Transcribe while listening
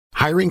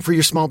Hiring for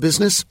your small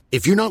business?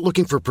 If you're not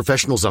looking for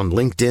professionals on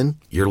LinkedIn,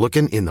 you're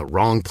looking in the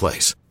wrong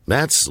place.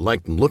 That's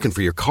like looking for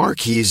your car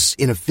keys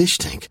in a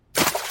fish tank.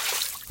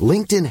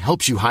 LinkedIn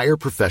helps you hire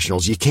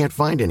professionals you can't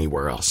find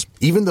anywhere else,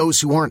 even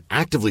those who aren't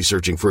actively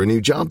searching for a new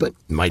job but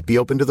might be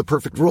open to the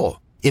perfect role.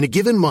 In a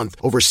given month,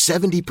 over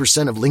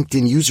 70% of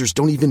LinkedIn users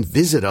don't even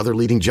visit other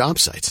leading job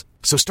sites.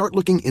 So start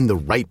looking in the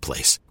right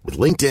place. With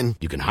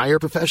LinkedIn, you can hire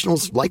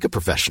professionals like a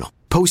professional.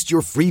 Post your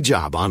free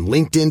job on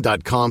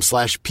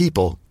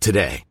linkedin.com/people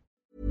today.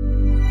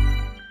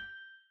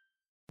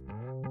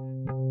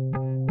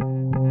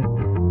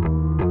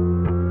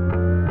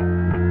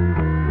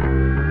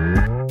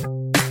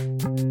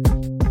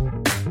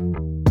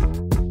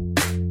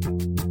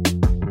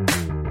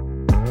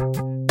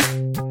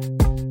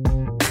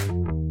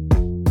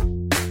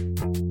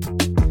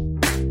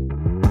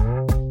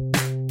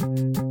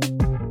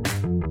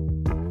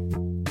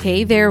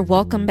 Hey there,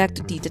 welcome back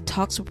to Dita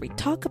Talks, where we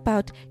talk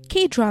about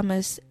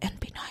K-dramas and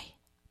Pinoy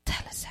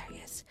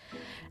teleseries.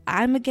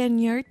 I'm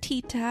again your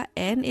Tita,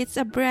 and it's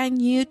a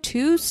brand new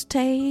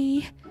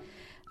Tuesday.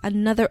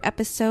 Another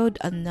episode,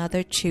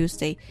 another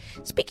Tuesday.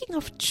 Speaking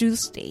of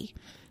Tuesday,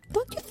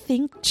 don't you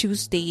think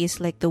Tuesday is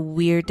like the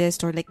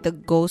weirdest or like the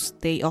ghost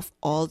day of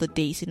all the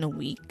days in a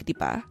week, di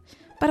ba?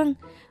 Parang,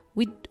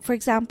 for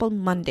example,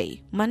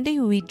 Monday,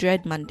 we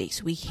dread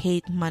Mondays. We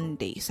hate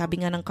Mondays. Sabi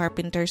nga ng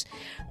carpenters,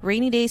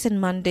 rainy days and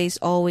Mondays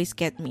always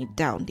get me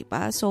down, di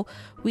ba? So,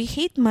 we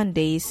hate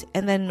Mondays,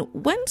 and then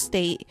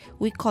Wednesday,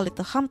 we call it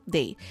the hump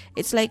day.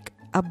 It's like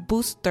a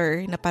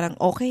booster na parang,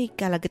 okay,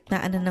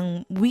 kalagitnaan na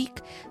ng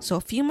week. So,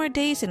 a few more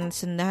days and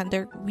it's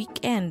another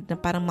weekend na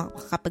parang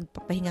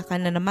makakapagpapahinga ka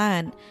na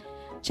naman.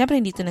 Siyempre,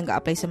 hindi ito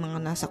nag-a-apply sa mga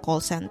nasa call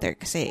center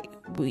kasi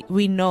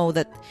we know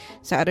that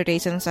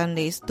Saturdays and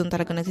Sundays, dun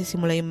talaga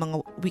nagsisimula yung mga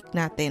week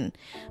natin.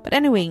 But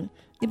anyway,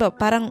 di ba,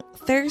 parang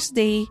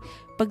Thursday,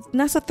 pag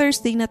nasa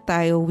Thursday na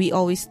tayo, we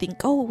always think,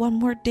 oh, one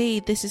more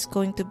day, this is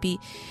going to be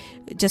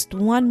just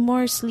one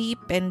more sleep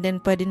and then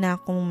pwede na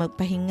akong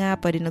magpahinga,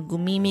 pwede na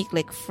gumimik.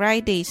 Like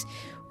Fridays,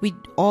 with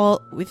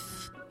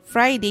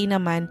Friday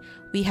naman,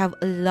 we have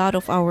a lot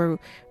of our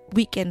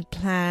weekend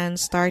plans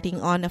starting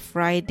on a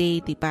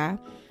Friday, di ba?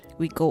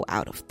 We go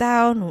out of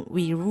town,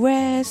 we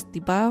rest,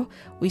 diba?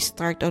 We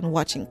start on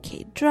watching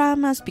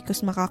K-dramas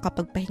because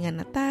makakapagpahinga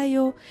na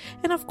tayo.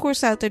 And of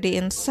course, Saturday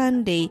and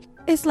Sunday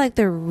is like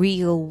the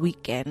real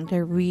weekend,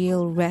 the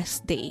real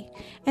rest day.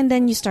 And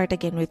then you start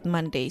again with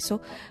Monday.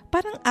 So,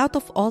 parang out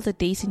of all the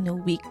days in a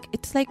week,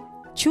 it's like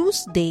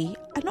Tuesday.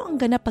 Ano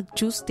ang ganap pag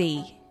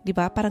Tuesday?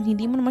 Diba? Parang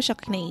hindi mo naman siya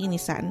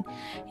kinaiinisan.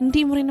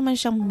 Hindi mo rin naman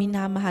siyang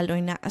minamahal or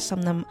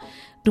naasam na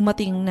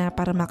dumating na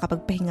para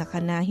makapagpahinga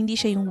ka na. Hindi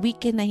siya yung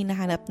weekend na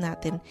hinahanap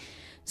natin.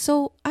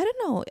 So, I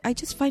don't know. I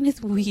just find it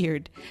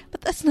weird.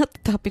 But that's not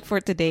the topic for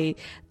today.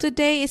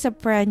 Today is a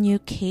brand new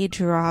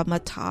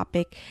K-drama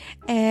topic.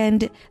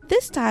 And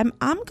this time,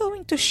 I'm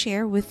going to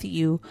share with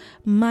you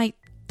my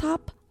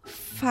top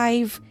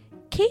 5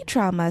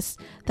 K-dramas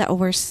that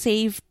were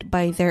saved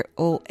by their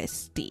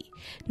OST.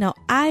 Now,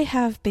 I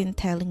have been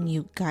telling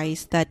you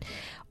guys that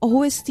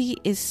OST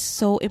is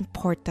so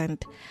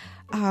important.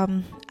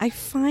 I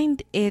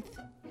find it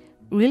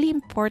really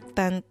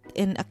important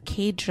in a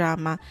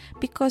K-drama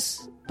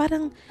because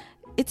parang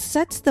it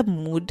sets the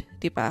mood,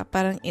 diba?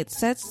 Parang it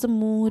sets the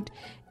mood.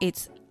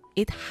 It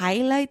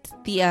highlights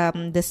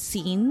the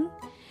scene,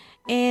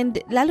 and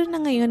lalo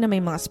na ngayon na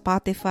may mga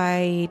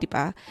Spotify,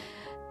 diba?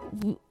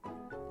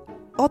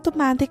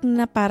 Automatic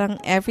na parang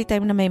every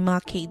time na may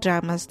mga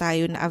K-dramas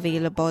tayo na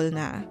available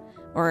na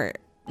or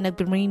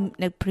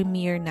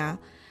nag-premiere na,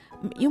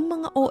 yung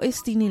mga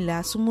OST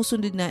nila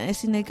sumusunod na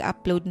as in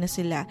nag-upload na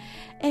sila.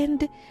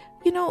 And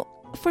you know,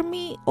 for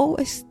me,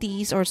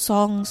 OSTs or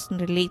songs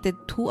related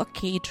to a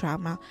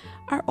K-drama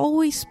are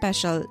always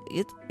special.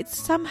 It's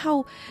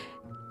somehow,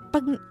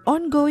 pag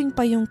ongoing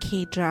pa yung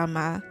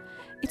K-drama,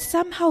 it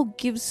somehow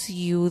gives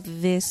you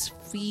this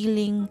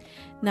feeling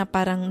na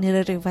parang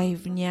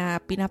nire-revive niya,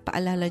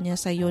 pinapaalala niya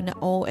sa'yo na,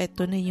 oh,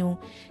 eto na yung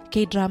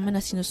K-drama na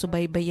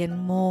sinusubaybayan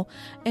mo.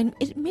 And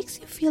it makes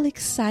you feel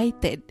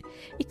excited.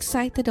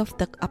 Excited of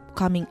the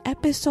upcoming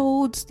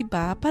episodes,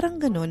 diba?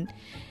 Parang ganun.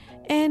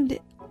 And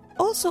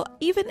also,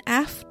 even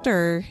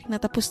after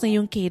natapos na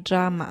yung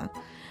K-drama,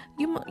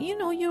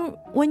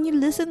 when you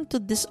listen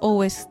to these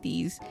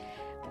OSTs,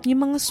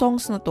 yung mga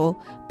songs na to,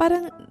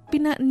 parang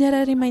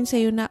nire-remind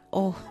sa'yo na,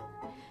 oh,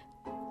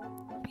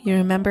 you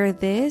remember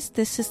this?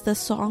 This is the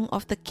song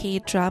of the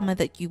K-drama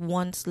that you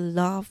once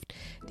loved.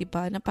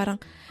 Diba? Na parang,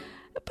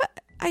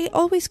 I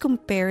always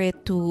compare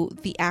it to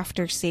the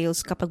after sales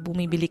kapag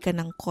bumibili ka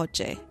ng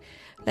kotse.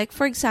 Like,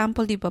 for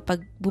example, diba,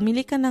 pag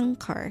bumili ka ng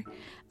car,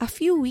 a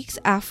few weeks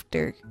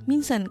after,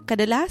 minsan,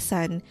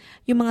 kadalasan,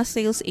 yung mga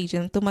sales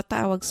agent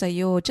tumatawag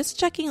sa'yo, just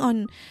checking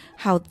on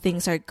how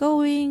things are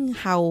going,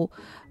 how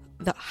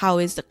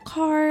is the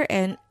car,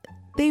 and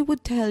they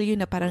would tell you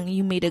na parang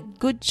you made a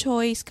good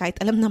choice, kahit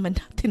alam naman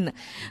natin na,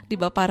 di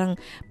ba, parang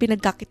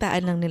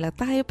pinagkakitaan lang nila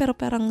tayo, pero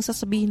parang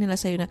sasabihin nila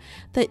sa'yo na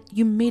that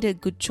you made a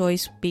good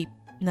choice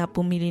na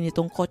pumili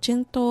nitong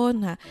kotseng to,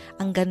 na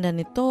ang ganda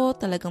nito,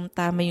 talagang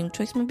tama yung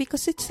choice mo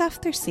because it's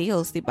after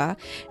sales, diba?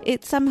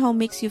 It somehow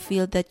makes you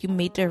feel that you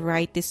made the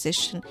right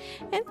decision.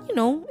 And,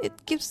 it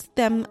gives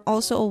them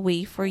also a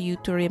way for you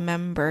to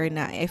remember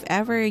na if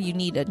ever you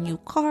need a new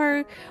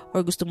car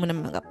or gusto mo na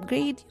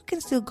mag-upgrade, you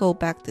can still go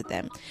back to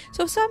them.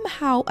 So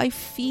somehow, I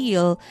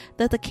feel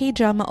that the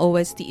K-drama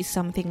OST is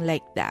something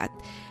like that.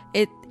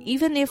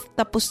 Even if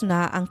tapos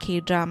na ang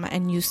K-drama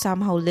and you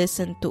somehow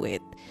listen to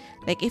it,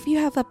 like if you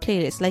have a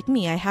playlist, like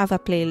me, I have a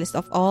playlist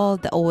of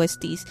all the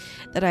OSTs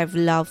that I've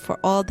loved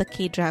for all the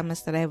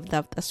K-dramas that I've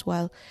loved as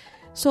well.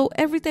 So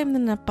every time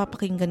na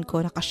napapakinggan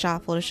ko,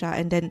 nakashuffle siya,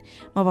 and then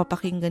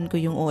mapapakinggan ko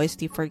yung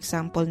OST, for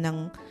example,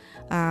 ng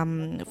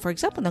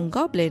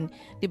Goblin,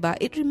 diba?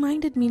 It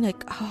reminded me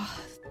like,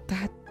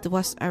 that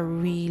was a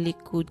really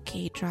good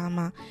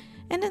K-drama.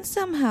 And then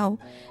somehow,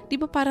 di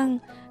ba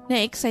parang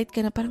na-excite ka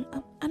na parang,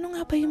 ano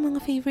nga ba yung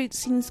mga favorite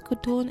scenes ko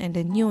doon? And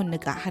then yun,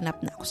 naghahanap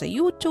na ako sa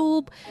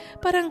YouTube.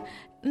 Parang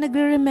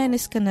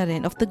nagre-reminisce ka na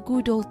rin of the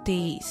good old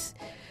days.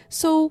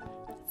 So,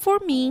 for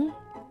me,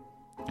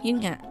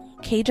 yun nga,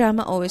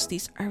 K-drama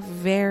OSTs are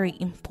very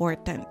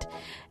important.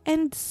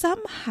 And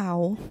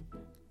somehow,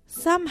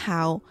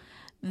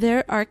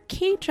 there are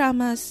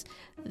K-dramas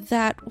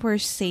that were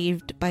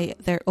saved by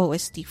their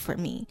OST for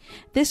me.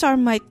 These are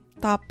my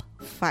top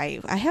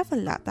 5. I have a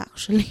lot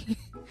actually.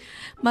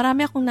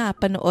 Marami akong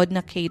napanood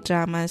na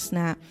K-dramas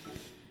na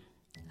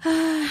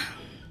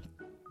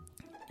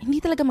hindi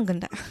talaga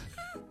maganda.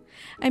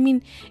 I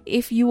mean,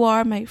 if you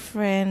are my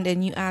friend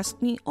and you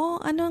ask me,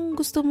 anong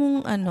gusto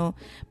mong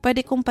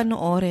pwede kong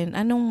panoorin?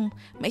 Anong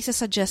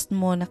maisasuggest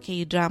mo na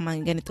K-drama,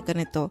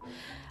 ganito?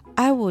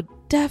 I would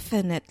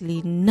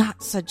definitely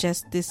not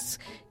suggest this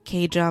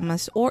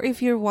K-dramas. Or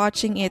if you're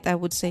watching it, I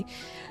would say,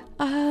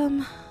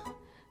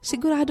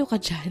 sigurado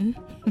ka dyan?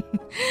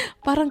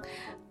 Parang,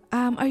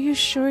 are you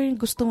sure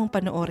gusto mong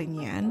panoorin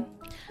yan?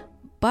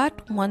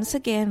 But once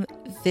again,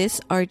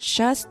 these are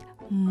just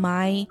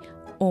my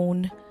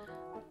own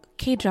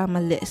K-drama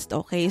list,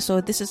 okay?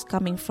 So this is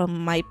coming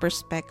from my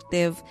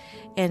perspective,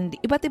 and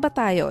iba't iba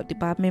tayo, di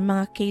ba? May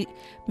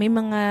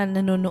mga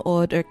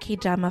nanonood or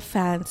K-drama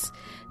fans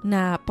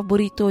na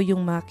paborito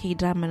yung mga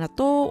K-drama na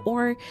to,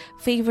 or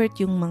favorite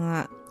yung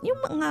mga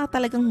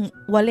talagang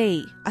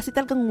walay,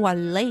 talagang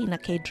walay na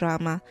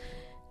K-drama,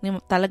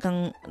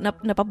 talagang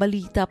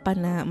napabalita pa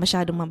na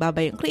masyadong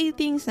mababa yung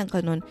ratings ng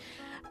kanon.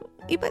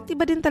 Iba't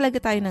iba din talaga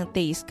tayo ng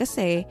taste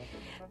kasi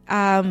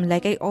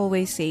like I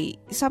always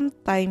say,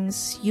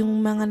 sometimes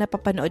yung mga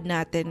napapanood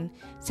natin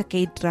sa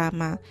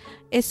K-drama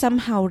is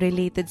somehow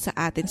related sa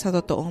atin sa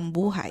totoong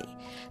buhay.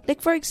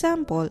 Like for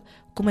example,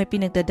 kung may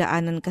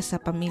pinagdadaanan ka sa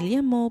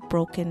pamilya mo,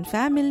 broken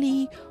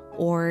family,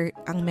 or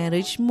ang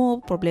marriage mo,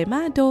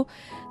 problemado,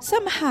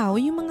 somehow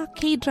yung mga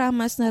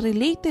K-dramas na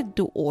related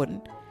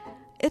doon,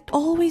 it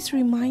always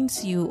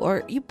reminds you,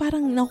 or yung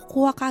parang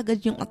nakukuha ka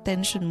agad yung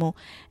attention mo,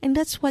 and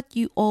that's what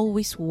you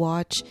always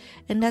watch,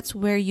 and that's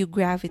where you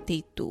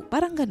gravitate to.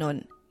 Parang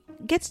ganon.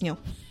 Gets nyo?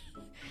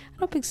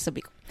 Ano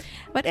pagsasabi ko?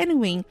 But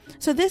anyway,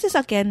 so this is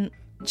again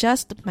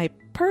just my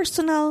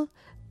personal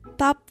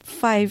top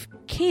 5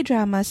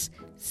 K-dramas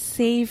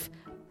saved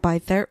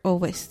by their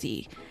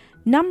OST.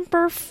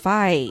 Number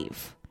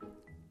 5,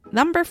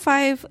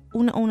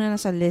 una-una na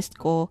sa list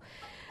ko,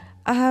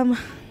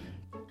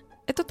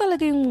 ito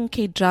talaga yung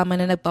K-drama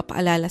na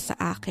nagpapaalala sa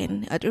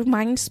akin. It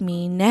reminds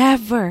me,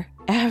 never,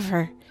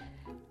 ever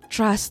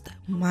trust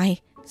my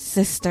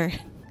sister.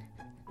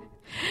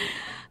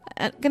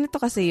 Ganito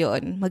kasi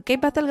yun.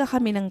 Magkaiba talaga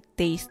kami ng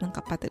taste ng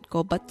kapatid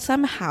ko. But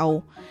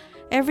somehow,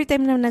 every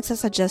time na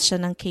nagsasuggest siya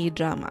ng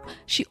K-drama,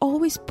 she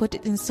always put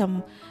it in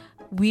some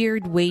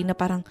weird way na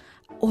parang,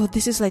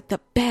 this is like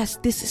the best.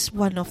 This is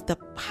one of the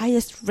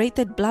highest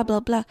rated, blah,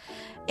 blah, blah.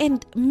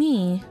 And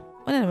me,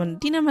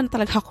 di naman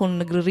talaga ako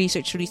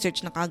nagre-research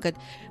na kagad.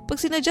 Pag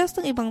sinuggest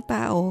ng ibang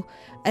tao,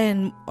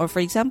 or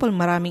for example,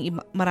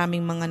 maraming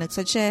mga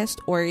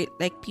nagsuggest, or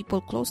like people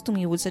close to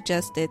me would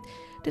suggest it,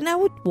 then I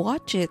would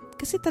watch it.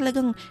 Kasi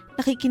talagang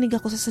nakikinig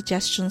ako sa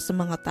suggestions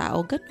ng mga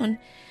tao. Ganun.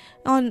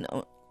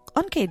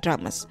 On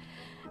K-dramas.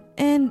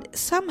 And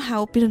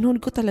somehow,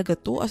 pinanood ko talaga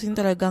to. As in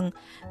talagang,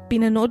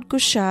 pinanood ko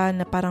siya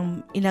na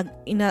parang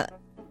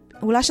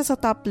wala siya sa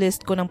top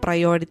list ko ng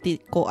priority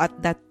ko at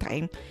that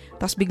time.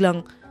 Tapos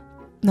biglang,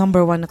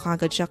 number 1 na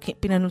kagad siya.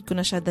 Pinanood ko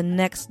na siya the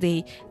next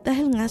day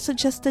dahil nga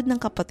suggested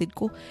ng kapatid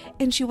ko,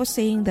 and she was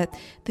saying that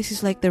this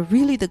is like the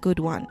good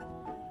one.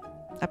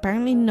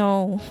 Apparently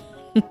no.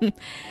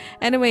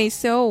 Anyway,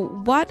 so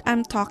what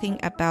I'm talking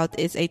about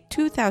is a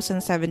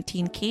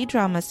 2017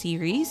 K-drama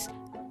series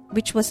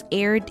which was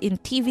aired in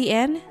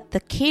TVN, the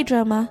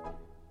K-drama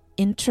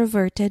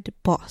Introverted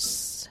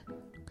Boss.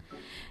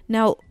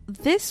 Now,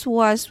 this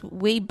was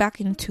way back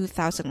in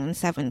 2017,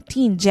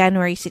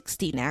 January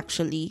 16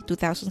 actually,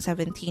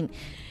 2017.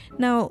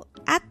 Now,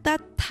 at that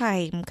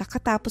time,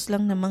 kakatapos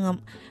lang ng mga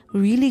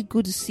really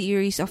good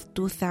series of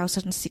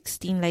 2016.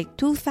 Like,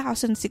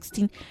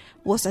 2016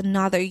 was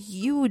another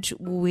huge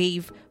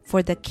wave for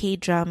the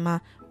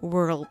K-drama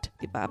world.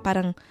 Diba?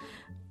 Parang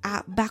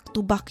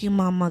back-to-back yung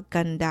mga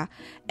maganda.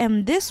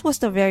 And this was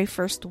the very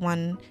first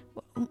one.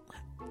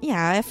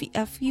 Yeah,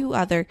 a few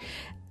other.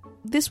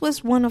 This was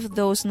one of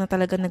those na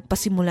talaga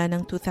nagpasimula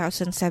ng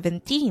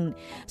 2017.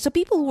 So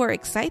people were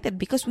excited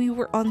because we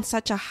were on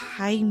such a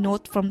high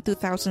note from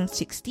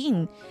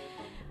 2016.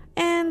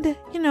 And,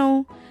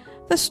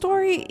 the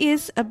story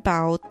is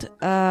about...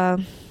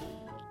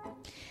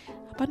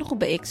 paano ko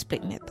ba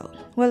i-explain nito?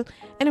 Well,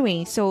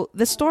 anyway, so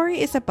the story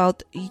is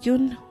about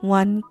Yoon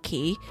Wan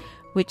Ki,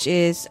 which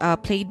is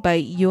played by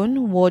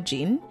Yoon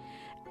Woo-jin,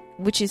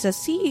 which is a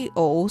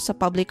CEO sa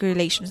Public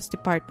Relations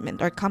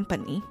Department or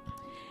company.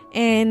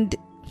 And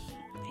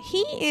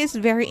he is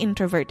very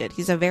introverted.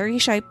 He's a very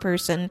shy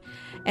person.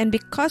 And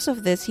because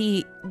of this,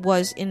 he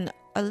was in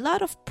a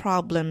lot of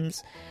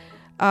problems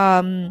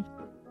sa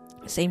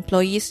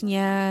employees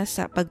niya,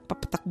 sa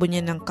pagpapatakbo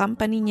niya ng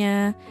company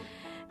niya.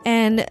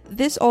 And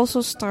this also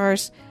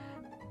stars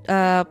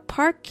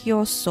Park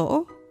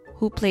Hyo-soo,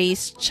 who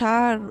plays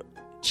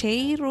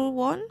Chae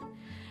Ro-won.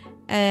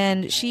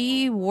 And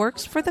she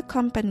works for the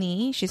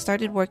company. She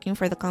started working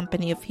for the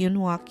company of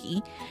Yoon Won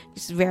Ki.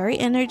 She's very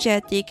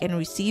energetic and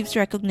receives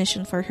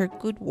recognition for her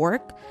good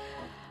work.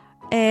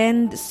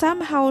 And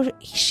somehow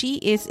she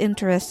is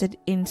interested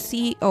in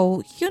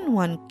CEO Yoon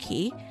Won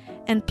Ki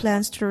and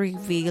plans to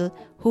reveal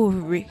who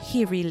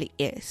he really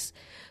is.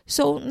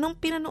 So, nung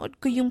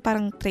pinanood ko yung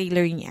parang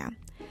trailer niya,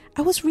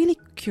 I was really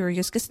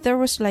curious because there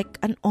was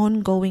like an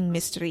ongoing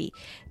mystery.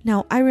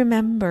 Now, I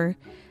remember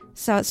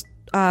sa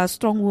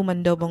Strong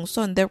Woman Do Bong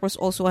Son, there was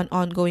also an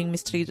ongoing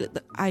mystery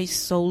that I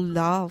so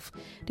love.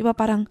 Diba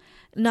parang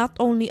not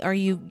only are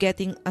you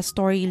getting a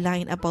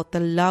storyline about the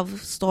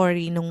love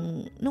story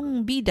nung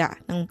bida,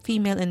 ng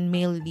female and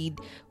male lead,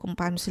 kung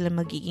paano sila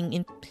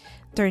magiging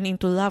turn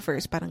into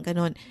lovers, parang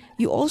ganon.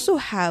 You also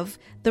have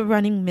the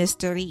running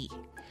mystery,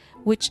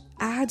 which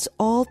adds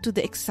all to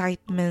the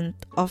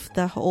excitement of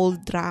the whole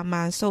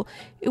drama. So,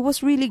 it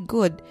was really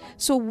good.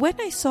 So,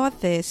 when I saw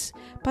this,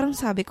 parang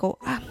sabi ko,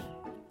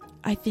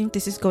 I think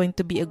this is going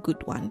to be a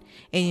good one.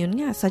 And yun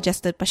nga,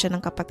 suggested pa siya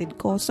ng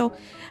kapatid ko. So,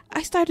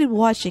 I started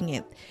watching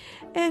it.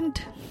 And,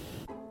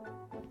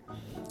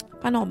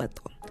 paano ba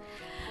to?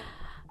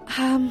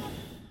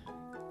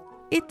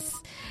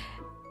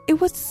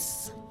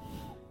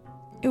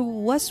 It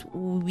was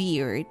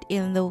weird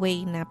in the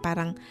way na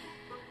parang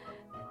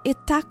it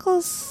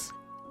tackles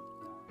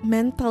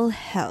mental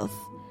health,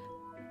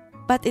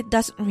 but it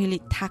doesn't really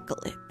tackle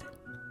it.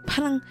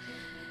 Parang,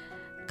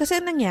 kasi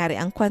nangyari,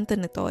 ang kwento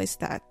nito is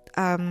that,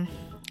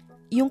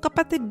 yung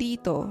kapatid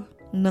dito,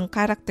 ng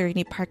character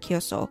ni Park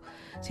Hyo-soo,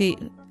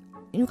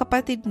 yung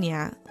kapatid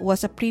niya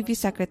was a previous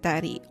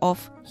secretary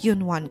of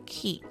Yoon Won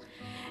Ki.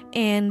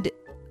 And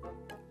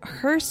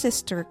her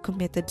sister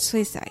committed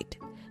suicide.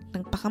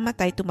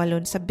 Nagpakamatay,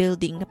 tumalon sa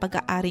building na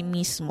pag-aari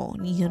mismo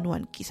ni Yoon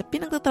Won Ki sa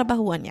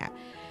pinagtatrabahuan niya.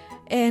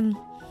 And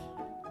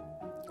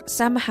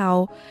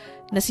somehow,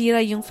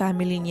 nasira yung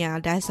family niya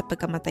dahil sa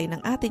pagkamatay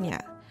ng ate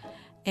niya.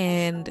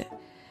 And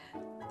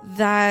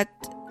that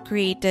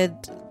created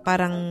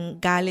parang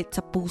galit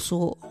sa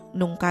puso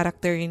nung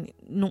character,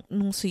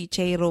 nung si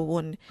Chae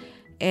Ro-won.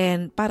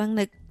 And parang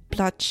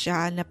nag-plot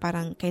siya na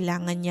parang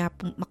kailangan niya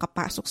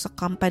makapasok sa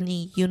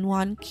company Yoon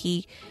Won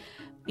Ki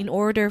in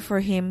order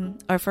for him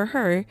or for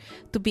her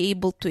to be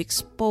able to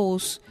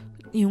expose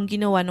yung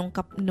ginawa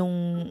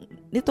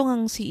nito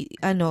ngang si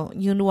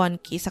Yoon Won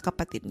Ki sa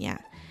kapatid niya.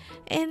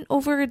 And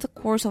over the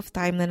course of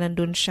time na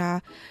nandun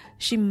siya,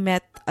 she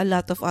met a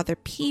lot of other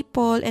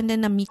people, and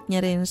then na-meet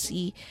niya rin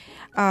si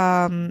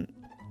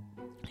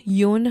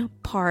Yoon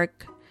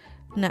Park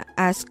na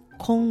as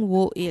Kong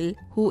Woo-il,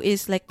 who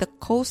is like the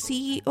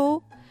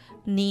co-CEO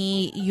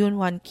ni Yoon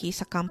Won Ki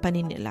sa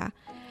company nila.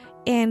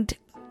 And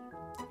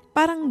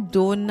parang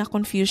doon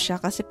na-confuse siya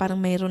kasi parang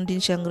mayroon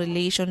din siyang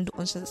relation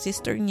doon sa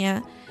sister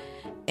niya.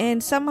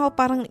 And somehow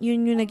parang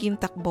yun yung naging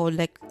takbo.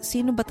 Like,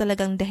 sino ba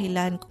talagang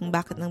dahilan kung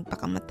bakit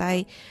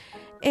nagpakamatay?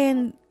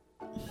 And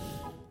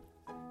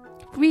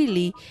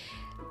really,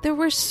 there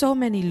were so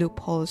many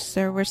loopholes.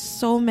 There were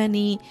so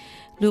many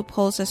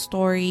loopholes sa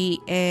story.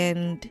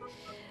 And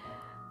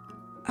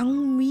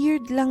ang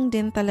weird lang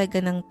din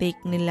talaga ng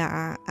take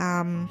nila.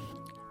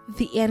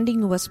 The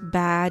ending was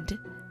bad.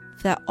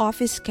 The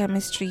office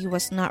chemistry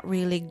was not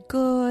really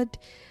good.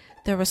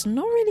 There was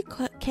no really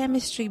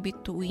chemistry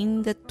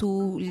between the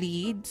two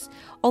leads.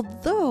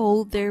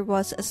 Although there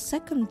was a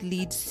second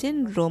lead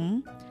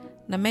syndrome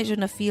na medyo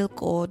na-feel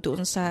ko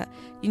doon sa,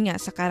 yun nga,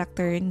 sa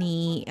character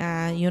ni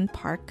Yoon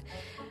Park.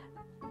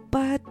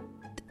 But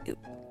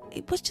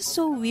it was just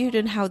so weird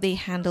on how they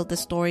handled the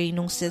story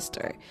nung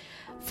sister.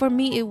 For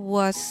me, it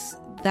was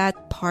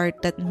that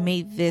part that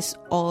made this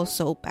all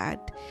so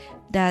bad.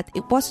 That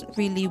it wasn't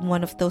really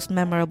one of those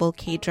memorable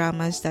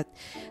K-dramas that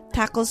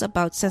tackles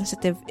about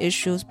sensitive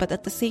issues, but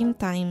at the same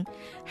time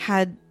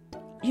had,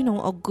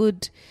 a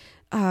good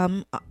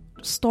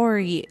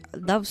story,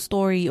 love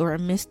story, or a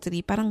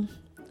mystery. Parang,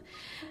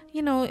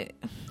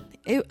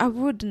 I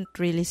wouldn't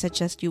really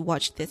suggest you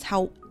watch this.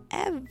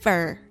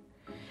 However,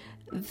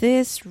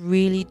 this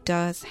really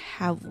does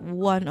have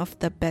one of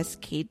the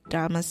best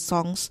K-drama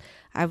songs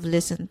I've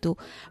listened to.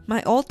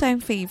 My all-time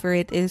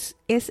favorite is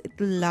It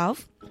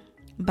Love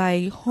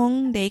by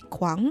Hong Dae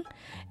Kwang,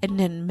 and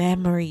then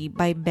Memory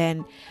by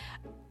Ben.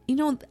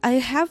 I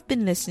have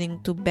been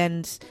listening to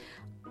Ben's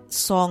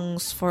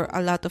songs for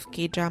a lot of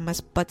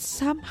K-dramas, but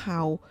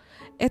somehow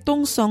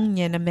etong song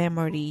niya na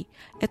Memory,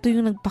 ito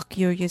yung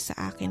nagpa-curious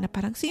sa akin na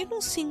parang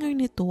sinong singer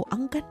nito?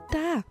 Ang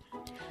ganda.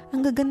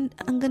 Ang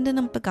ganda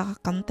ng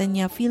pagkakakanta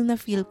niya. Feel na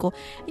feel ko.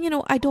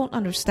 And I don't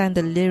understand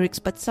the lyrics,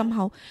 but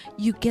somehow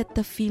you get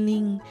the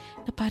feeling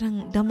na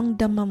parang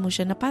damang-dama mo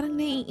siya, na parang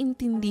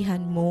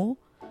naiintindihan mo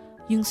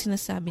yung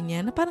sinasabi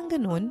niya, na parang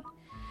ganun.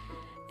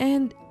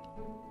 And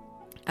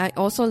I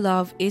also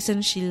love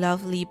Isn't She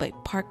Lovely by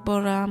Park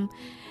Bo-ram.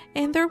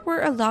 And there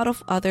were a lot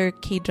of other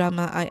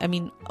K-drama, I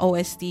mean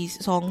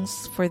OST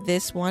songs for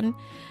this one.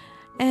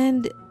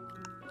 And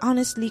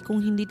honestly,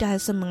 kung hindi dahil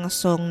sa mga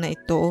song na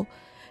ito,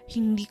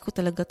 hindi ko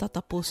talaga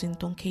tatapusin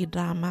tong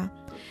K-drama.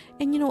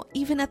 And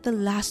even at the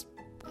last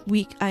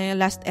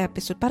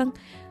episode, parang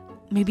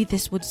maybe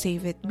this would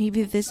save it.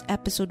 Maybe this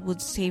episode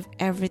would save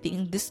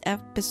everything. This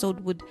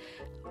episode would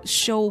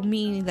show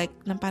me like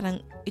na parang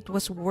it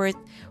was worth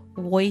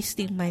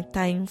wasting my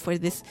time for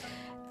this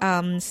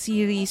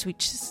series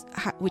which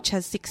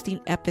has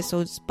 16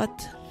 episodes, but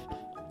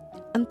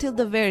until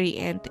the very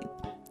end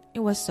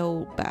it was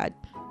so bad.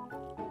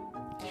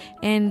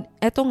 And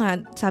eto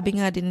nga, sabi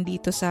nga din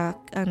dito sa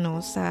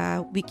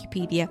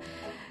Wikipedia,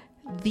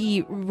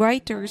 the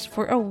writers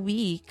for a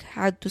week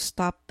had to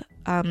stop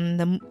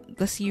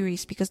the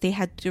series because they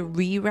had to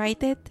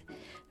rewrite it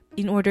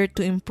in order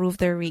to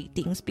improve their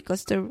ratings,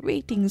 because the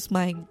ratings,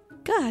 my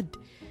God,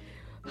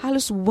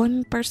 halos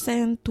 1%,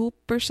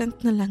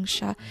 2% na lang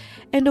siya.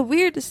 And the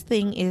weirdest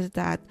thing is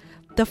that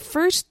the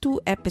first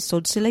 2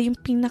 episodes, sila yung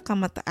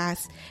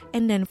pinakamataas.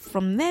 And then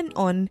from then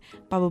on,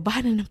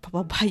 pababa na ng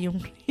pababa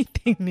yung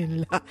rating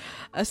nila.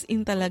 As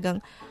in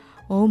talagang,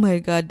 oh my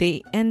God,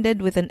 they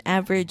ended with an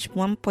average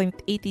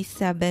 1.87%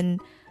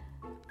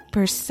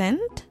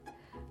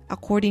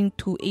 according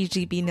to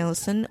AGB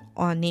Nielsen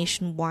on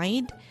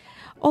nationwide.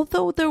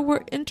 Although there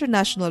were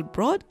international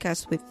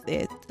broadcasts with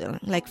it,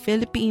 like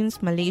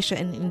Philippines, Malaysia,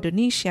 and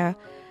Indonesia,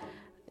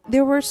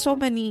 there were so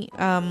many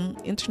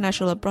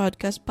international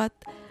broadcasts, but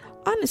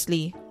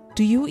honestly,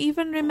 do you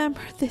even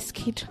remember this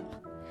K-drama?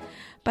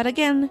 But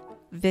again,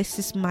 this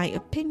is my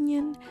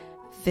opinion.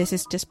 This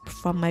is just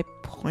from my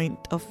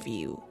point of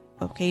view.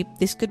 Okay,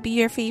 this could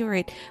be your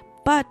favorite,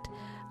 but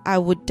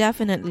I would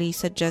definitely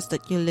suggest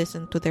that you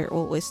listen to their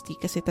OST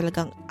kasi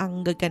talagang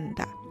ang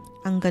gaganda.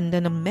 Ang ganda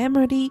ng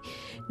Memory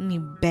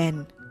ni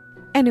Ben.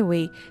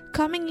 Anyway,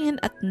 coming in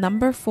at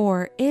number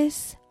 4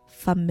 is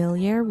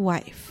Familiar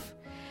Wife.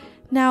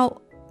 Now,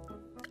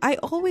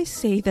 I always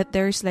say that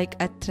there's like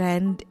a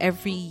trend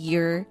every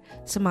year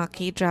sa mga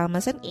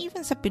K-dramas, and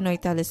even sa Pinoy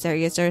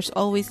teleseries, there's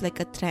always like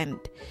a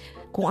trend.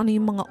 Kung ano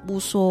yung mga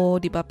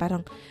uso, di ba?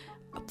 Parang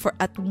for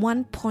at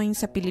one point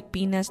sa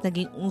Pilipinas,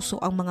 naging uso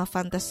ang mga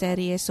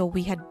fantaserye, so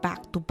we had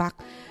back-to-back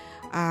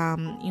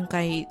yung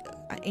kay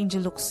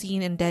Angel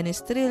Locsin and Dennis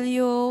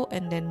Trillo,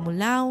 and then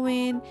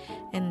Mulawin,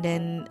 and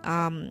then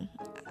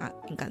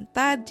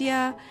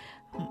Encantadia,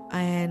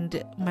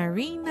 and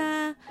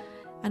Marina.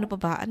 Ano pa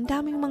ba? Ang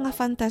daming mga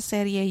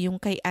fantaserye,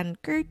 yung kay Ann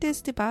Curtis,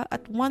 diba?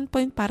 At one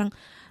point, parang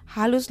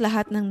halos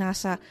lahat ng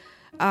nasa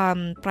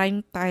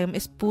prime time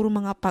is puro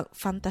mga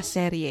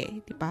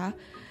fantaserye, diba?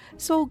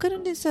 So,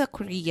 ganun din sa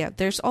Korea.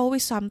 There's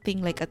always something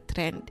like a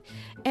trend.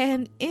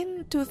 And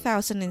in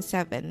 2017,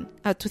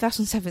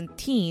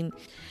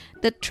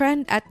 the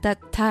trend at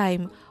that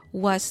time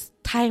was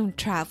time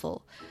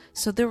travel.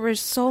 So, there were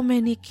so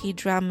many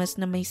K-dramas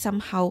na may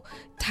somehow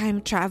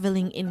time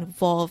traveling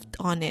involved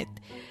on it.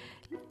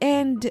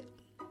 And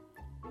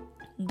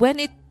when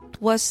it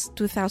was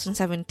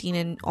 2017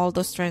 and all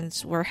those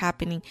trends were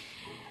happening,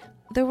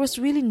 there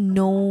was really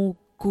no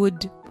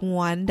good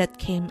one that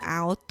came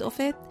out of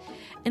it.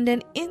 And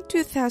then in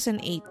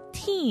 2018,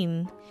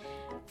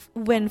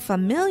 when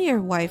Familiar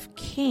Wife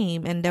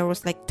came and there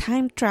was like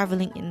time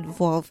traveling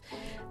involved,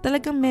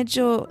 talagang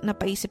medyo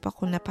napaisip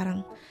ako na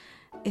parang,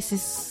 is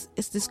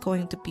this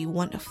going to be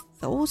one of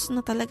those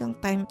na talagang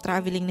time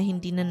traveling na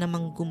hindi na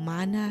namang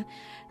gumana,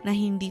 na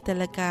hindi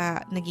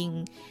talaga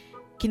naging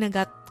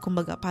kinagat,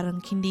 kumbaga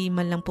parang hindi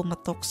man lang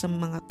pumatok sa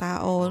mga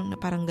tao, na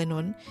parang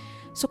ganun.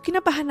 So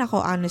kinabahan ako,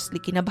 honestly,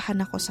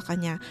 kinabahan ako sa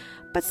kanya.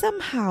 But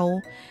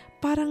somehow,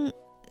 parang,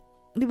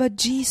 di ba,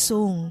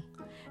 Jisung,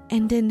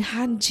 and then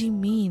Han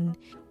Ji-min,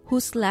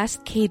 whose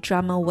last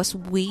K-drama was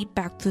way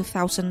back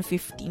 2015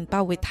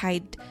 pa with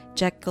Hyde,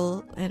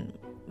 Jekyll, and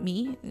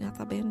Me.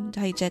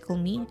 Hyde, Jekyll,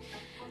 Me.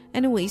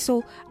 Anyway,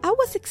 so I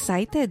was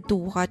excited to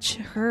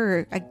watch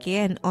her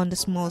again on the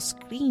small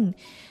screen.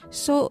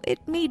 So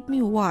it made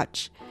me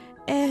watch.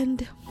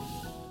 And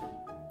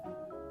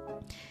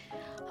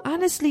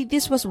honestly,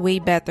 this was way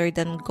better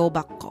than Go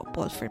Back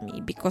Couple for me.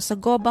 Because sa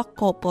Go Back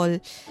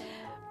Couple,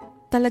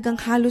 talagang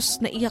halos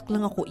iyak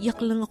lang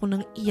ako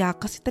ng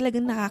iyak kasi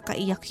talagang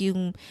nakakaiyak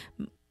yung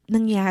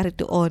nangyari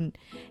doon.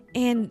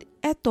 And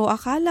eto,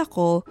 akala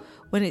ko,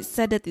 when it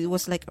said that it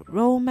was like a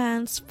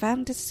romance,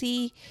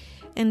 fantasy,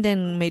 and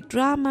then may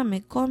drama,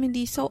 may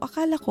comedy, so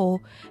akala ko,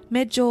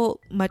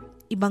 medyo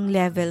ibang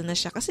level na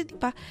siya. Kasi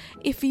diba,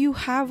 if you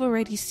have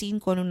already seen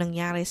kung anong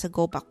nangyari sa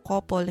Go Back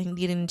Couple,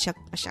 hindi rin siya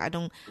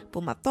masyadong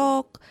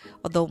pumatok,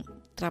 although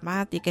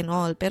dramatic and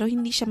all, pero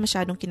hindi siya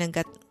masyadong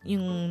kinagat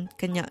yung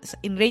kanya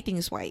in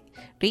ratings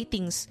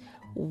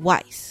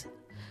wise.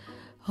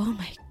 Oh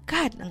my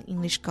God, ang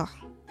English ko.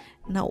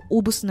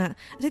 Nauubos na.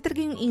 Kasi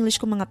talaga yung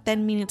English ko, mga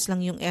 10 minutes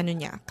lang yung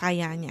niya,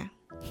 kaya niya.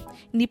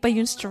 Hindi pa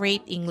yung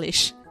straight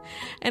English.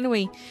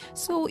 Anyway,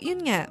 so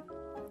yun nga.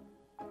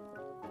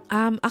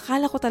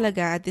 Akala ko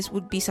talaga this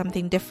would be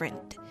something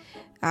different.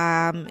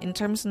 In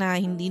terms na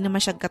hindi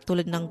naman siya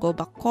katulad ng Go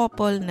Back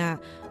Couple na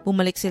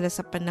bumalik sila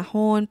sa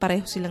panahon,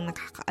 pareho silang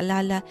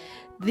nakakaalala.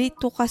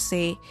 Dito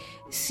kasi,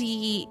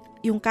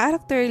 yung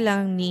character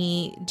lang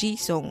ni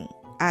Jisung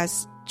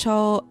as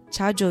Cha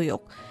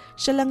Jo-hyuk,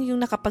 siya lang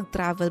yung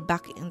nakapag-travel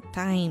back in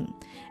time.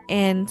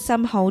 And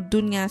somehow,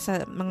 dun nga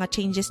sa mga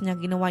changes niya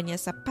ginawa niya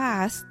sa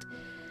past,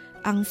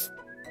 ang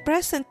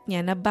present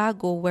niya na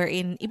bago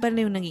wherein iba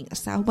na yung naging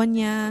asawa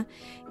niya,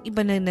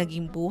 iba na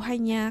naging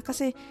buhay niya.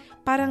 Kasi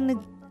parang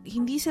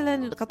hindi sila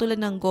katulad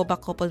ng Go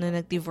Back Couple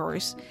na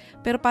nag-divorce,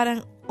 pero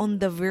parang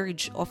on the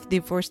verge of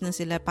divorce na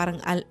sila.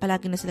 Parang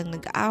palagi na silang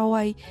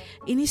nag-aaway.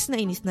 Inis na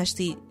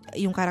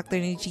yung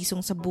character ni Jisung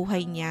sa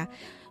buhay niya.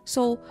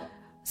 So,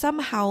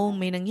 somehow,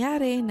 may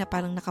nangyari na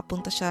parang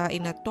nakapunta siya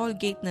in a toll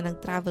gate na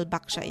nag-travel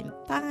back siya in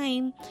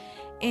time.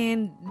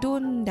 And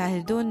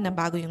dahil doon,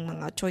 nabago yung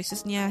mga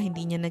choices niya.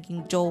 Hindi niya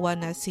naging jowa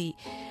na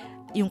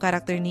yung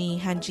character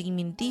ni Han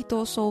Ji-min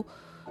dito. So,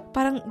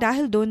 parang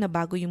dahil doon,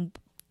 nabago yung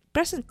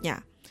present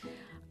niya.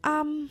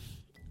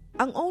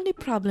 Ang only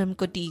problem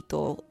ko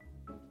dito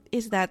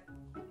is that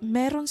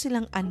meron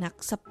silang anak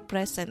sa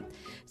present,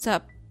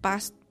 sa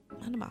past,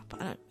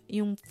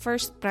 yung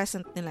first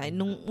present nila,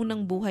 nung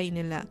unang buhay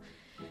nila.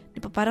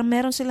 Diba, parang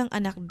meron silang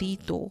anak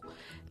dito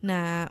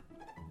na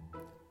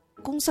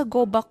kung sa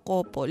Go Back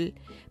Couple,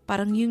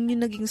 parang yun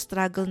yung naging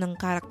struggle ng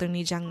character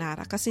ni Jang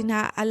Nara kasi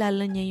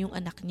naaalala niya yung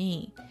anak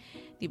niya.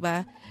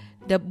 Diba?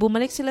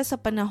 Bumalik sila sa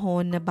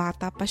panahon na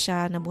bata pa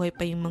siya, nabuhay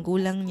pa yung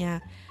magulang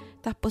niya.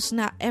 Tapos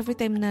na every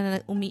time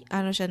na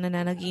siya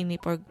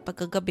nananaginip or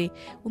pagkagabi,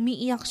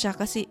 umiiyak siya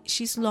kasi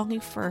she's longing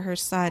for her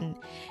son.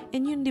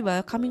 And yun, diba,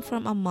 coming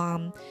from a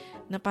mom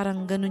na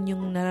parang ganun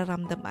yung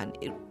nararamdaman,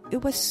 it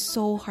was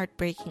so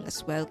heartbreaking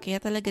as well.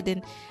 Kaya talaga din,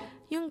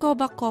 yung Go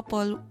Back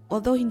Couple,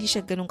 although hindi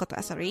siya ganun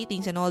kataas sa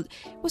ratings and all,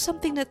 it was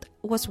something that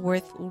was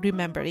worth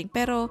remembering.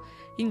 Pero,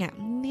 yun nga,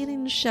 hindi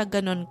rin siya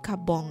ganun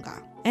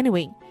kabongga.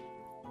 Anyway,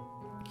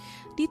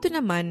 dito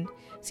naman,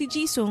 si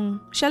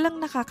Jisung, siya lang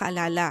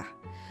nakakaalala.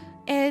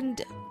 And,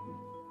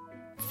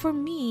 for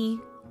me,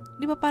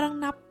 di ba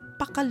parang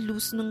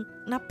napaka-loose,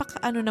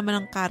 napaka-ano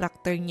naman ang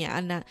character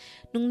niya na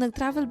nung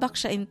nag-travel back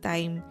siya in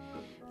time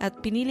at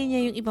pinili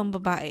niya yung ibang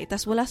babae,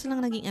 tas wala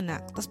silang naging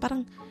anak. Tas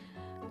parang,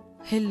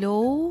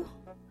 hello?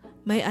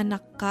 May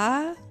anak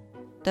ka?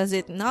 Does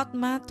it not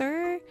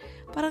matter?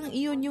 Parang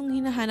iyon yung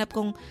hinahanap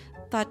kong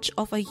touch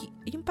of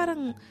yung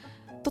parang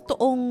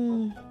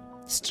totoong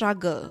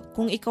struggle.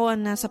 Kung ikaw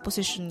ang nasa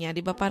posisyon niya,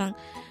 di ba parang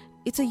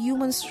it's a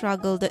human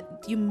struggle that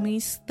you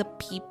miss the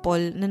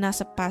people na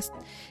nasa past.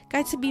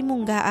 Kahit sabihin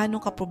mong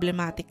gaano ka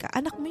problematic ka,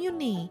 anak mo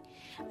yun eh.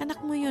 Anak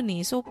mo yun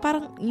eh. So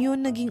parang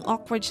yun naging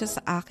awkward siya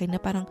sa akin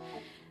na parang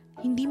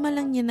hindi man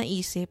lang niya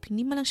naisip,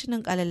 hindi man lang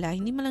siya nag-alala,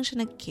 hindi man lang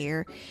siya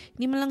nag-care,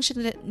 hindi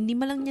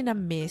man lang niya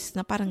na-miss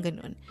na parang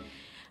ganun.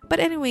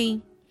 But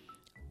anyway,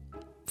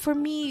 for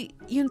me,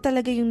 yun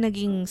talaga yung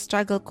naging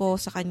struggle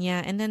ko sa kanya.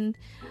 And then,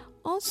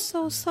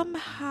 also,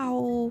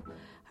 somehow,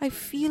 I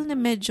feel na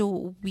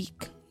medyo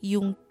weak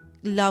yung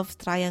love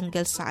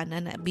triangle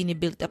sana na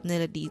binibuild up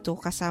nila dito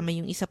kasama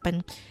yung isa pang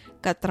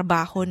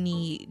katrabaho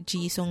ni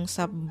Jisung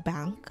sa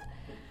bank.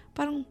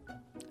 Parang,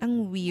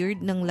 ang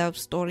weird ng love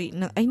story.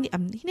 Hindi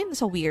na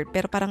sa weird,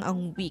 pero parang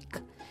ang weak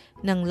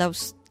ng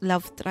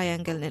love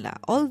triangle nila.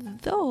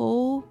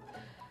 Although,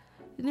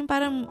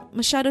 parang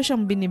masyado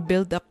siyang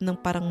binibuild up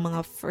ng parang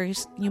mga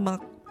yung mga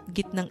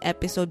gitnang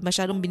episode,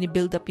 masyadong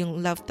binibuild up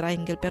yung love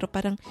triangle. Pero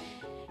parang,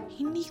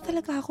 hindi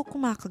talaga ako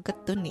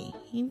kumakagat dun eh.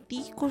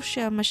 Hindi ko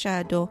siya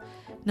masyado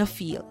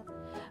na-feel.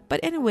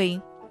 But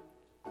anyway,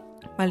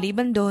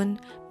 maliban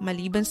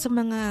sa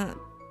mga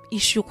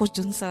issue ko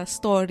dun sa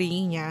story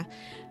niya,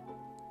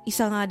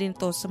 isa nga din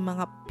to sa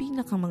mga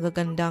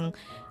pinakamagagandang,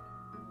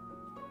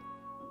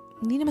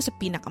 hindi naman sa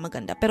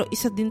pinakamaganda, pero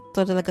isa din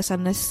to talaga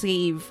sa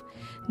na-save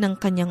ng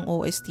kanyang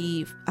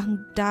OST.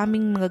 Ang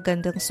daming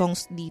magagandang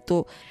songs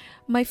dito.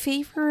 My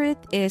favorite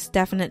is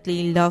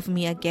definitely Love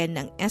Me Again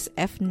ng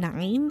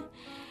SF9.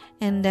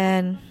 And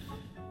then,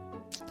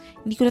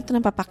 hindi ko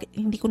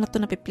na to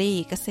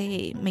napiplay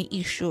kasi may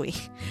issue eh.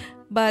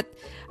 But,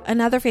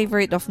 another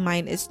favorite of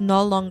mine is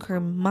No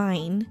Longer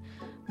Mine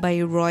by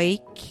Roy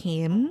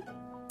Kim,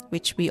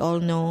 which we all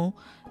know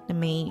na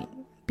may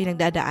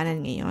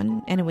pinagdadaanan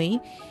ngayon. Anyway,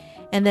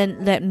 And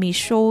then Let Me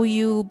Show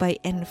You by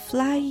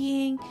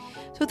N.Flying.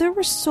 So there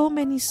were so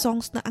many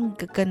songs na ang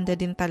gaganda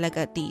din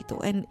talaga dito.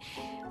 And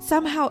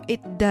somehow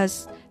it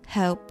does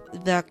help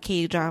the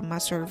K-drama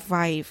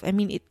survive. I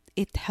mean,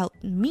 it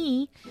helped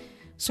me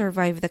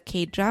survive the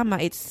K-drama.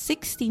 It's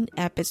 16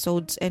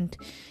 episodes and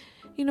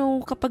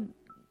kapag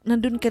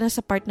nandun ka na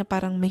sa part na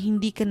parang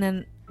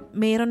mayroon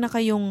na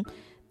kayong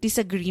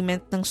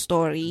disagreement ng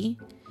story,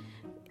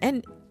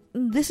 and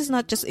this is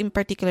not just in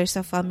particular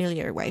sa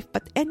Family Wife,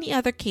 but any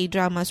other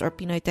K-dramas or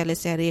Pinoy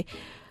teleserye.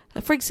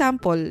 For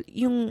example,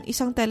 yung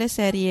isang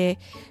teleserye,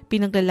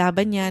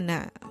 pinaglalaban niya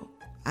na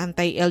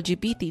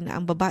anti-LGBT, na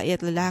ang babae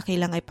at lalaki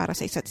lang ay para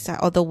sa isa't isa.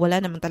 Although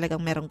wala naman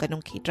talagang merong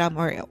ganong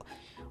K-drama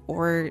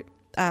or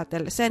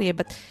teleserye.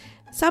 But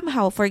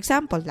somehow,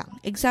 example lang,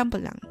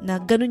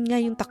 na ganun nga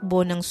yung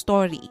takbo ng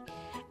story.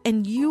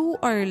 And you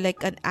are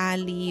like an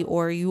ally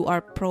or you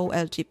are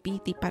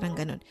pro-LGBT, parang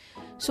ganun.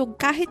 So,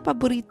 kahit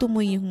paborito mo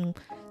yung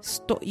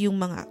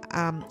mga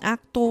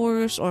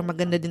actors or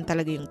maganda din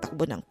talaga yung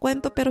takbo ng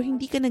kwento, pero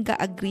hindi ka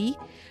nag-agree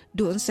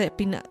doon sa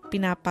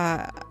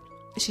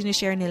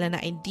sinishare nila na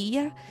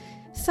idea,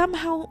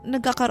 somehow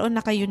nagkakaroon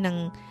na kayo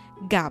ng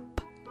gap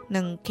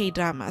ng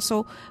K-drama.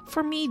 So,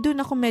 for me,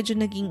 doon ako medyo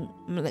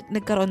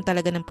nagkaroon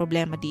talaga ng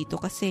problema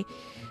dito kasi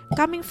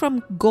coming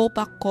from Go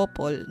Back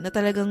Couple, na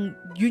talagang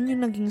yun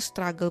yung naging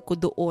struggle ko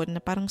doon,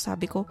 na parang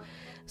sabi ko,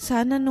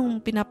 sana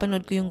nung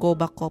pinapanood ko yung Go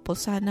Back Couple,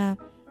 sana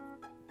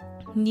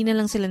hindi na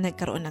lang sila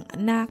nagkaroon ng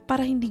anak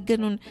para hindi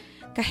ganun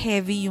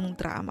ka-heavy yung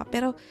drama.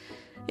 Pero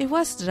it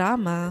was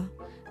drama.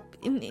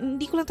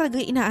 Hindi ko lang talaga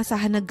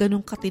inaasahan na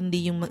ganun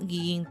katindi yung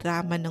magiging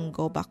drama ng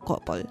Go Back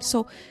Couple.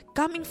 So,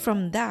 coming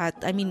from that,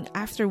 I mean,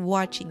 after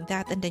watching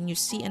that and then you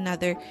see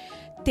another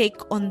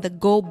take on the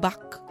Go Back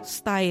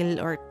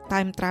style or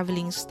time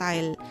traveling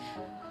style,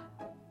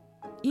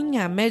 yun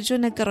nga,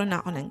 medyo nagkaroon na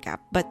ako ng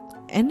gap. But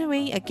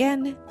anyway,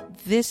 again,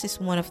 this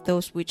is one of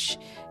those which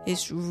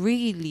is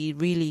really,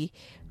 really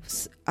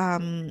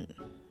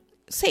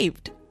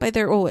saved by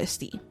their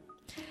OST.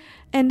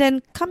 And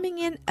then coming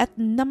in at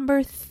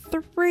number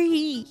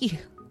 3,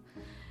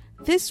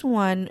 this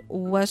one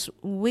was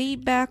way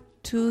back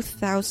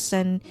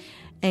 2018.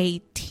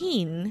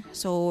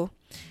 So,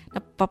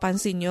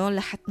 napapansin nyo,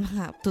 lahat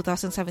mga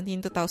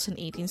 2017,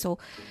 2018.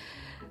 So,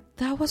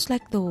 that was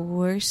like the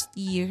worst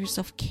years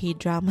of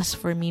K-dramas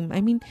for me. I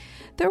mean,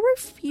 there were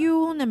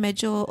few na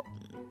medyo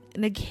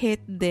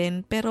nag-hit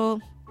din, pero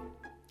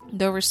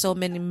there were so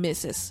many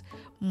misses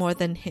more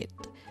than hit.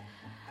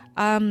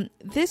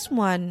 This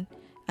one,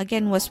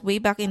 again, was way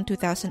back in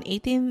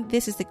 2018.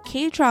 This is the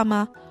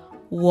K-drama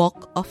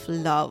Walk of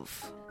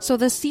Love. So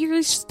the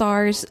series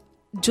stars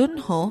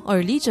Junho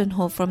or Lee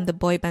Junho from the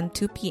boy band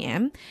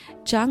 2PM,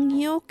 Jang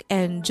Hyuk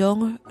and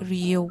Jong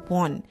Ryo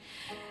Won.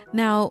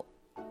 Now,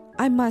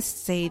 I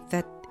must say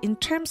that in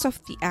terms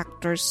of the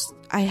actors,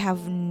 I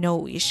have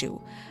no issue.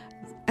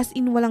 As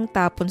in, walang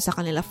tapon sa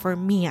kanila for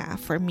me.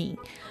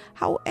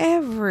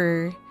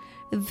 However,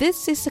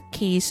 this is a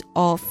case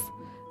of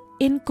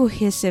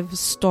incohesive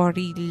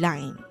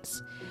storylines.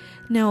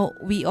 Now,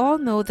 we all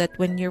know that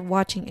when you're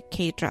watching a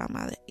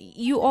K-drama,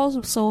 you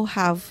also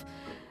have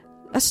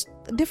a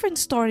different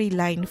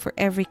storyline for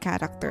every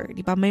character.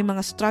 Diba? May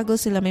mga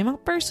struggles sila, may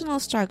mga personal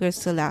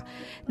struggles sila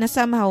na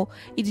somehow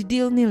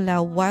i-deal nila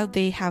while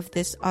they have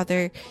this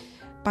other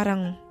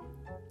parang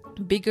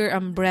bigger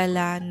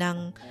umbrella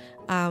ng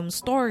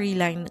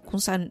storyline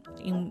kung saan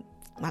yung,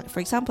 for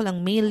example,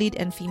 ang male lead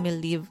and female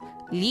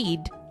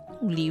lead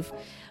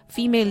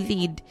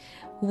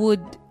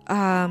would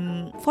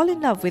fall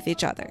in love with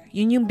each other.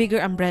 Yun yung bigger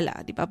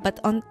umbrella, di ba?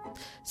 But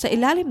sa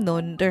ilalim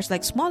nun, there's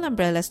like small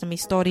umbrellas na may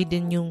story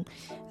din yung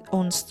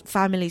own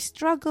family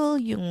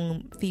struggle,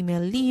 yung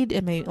female lead,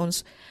 and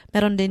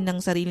meron din ng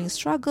sariling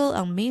struggle,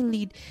 ang male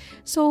lead.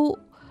 So,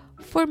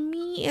 for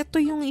me, ito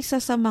yung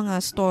isa sa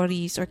mga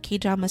stories or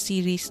K-drama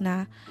series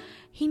na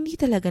hindi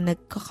talaga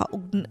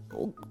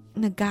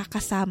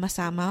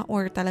nagkakasama-sama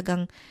or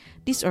talagang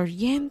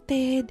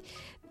disoriented.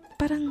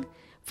 Parang,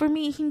 for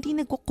me, hindi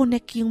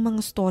nagko-connect yung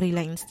mga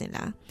storylines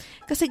nila.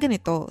 Kasi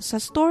ganito, sa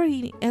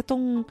story,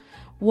 etong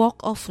Walk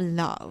of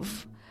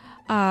Love,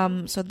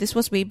 so this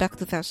was way back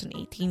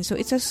 2018. So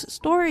it's a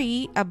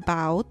story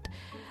about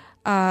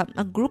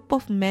a group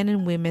of men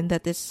and women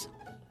that is,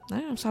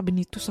 sabi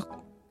nito sa,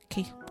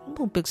 okay,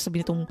 ano bang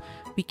sabi nitong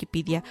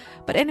Wikipedia?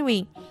 But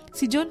anyway,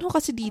 si Junho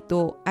kasi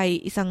dito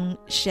ay isang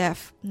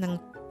chef ng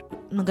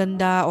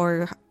maganda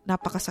or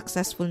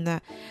napaka-successful na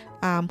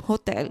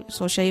hotel.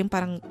 So siya yung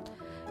parang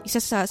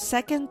isa sa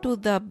second to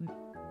the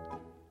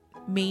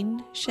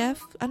main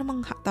chef. Ano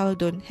mang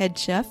tawag doon? Head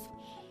chef.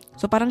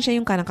 So, parang siya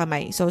yung kanang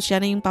kamay. So,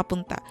 siya na yung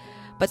papunta.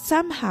 But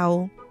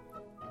somehow,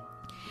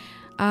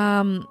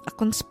 a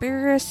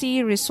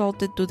conspiracy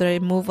resulted to the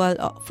removal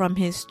from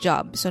his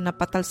job. So,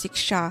 napatalsik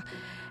siya.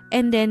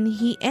 And then,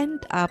 he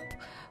ended up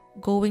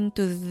going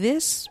to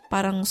this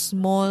parang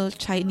small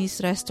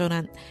Chinese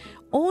restaurant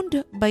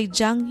owned by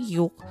Jang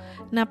Hyuk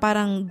na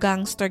parang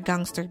gangster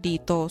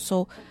dito.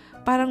 So,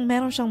 parang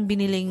meron siyang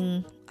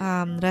biniling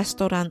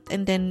restaurant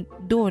and then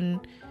doon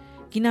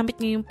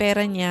ginamit niya yung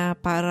pera niya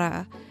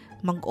para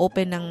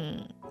mag-open ng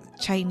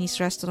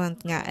Chinese restaurant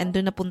nga, and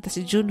doon napunta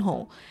si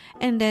Junho.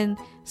 And then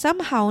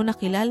somehow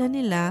nakilala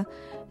nila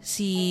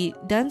si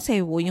Dan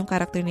Se-woo, yung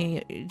character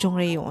ni Jong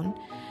Rayon.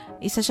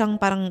 Isa siyang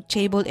parang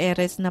chaebol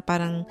heiress na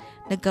parang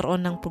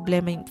nagkaroon ng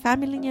problema yung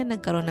family niya,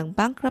 nagkaroon ng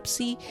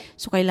bankruptcy,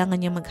 so kailangan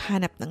niya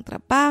maghanap ng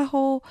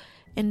trabaho.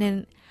 And then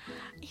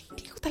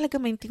hindi ko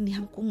talaga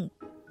maintindihan kung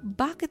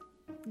bakit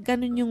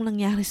ganun yung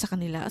nangyari sa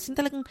kanila. As in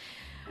talagang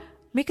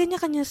may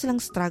kanya-kanya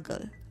silang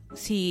struggle.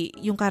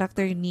 Yung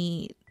character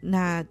ni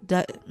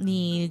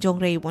Jong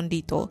Rae-won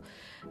dito,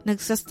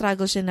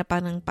 nagsa-struggle siya na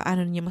parang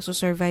paano niya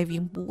masosurvive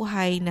yung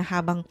buhay na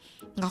habang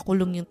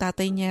nakakulong yung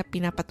tatay niya,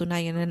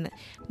 pinapatunayan na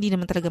hindi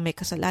naman talaga may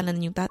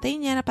kasalanan yung tatay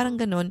niya, na parang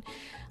ganun.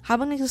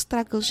 Habang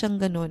nagsa-struggle siyang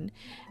ganun.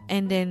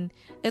 And then,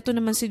 eto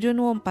naman si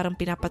Junho, parang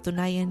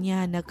pinapatunayan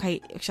niya na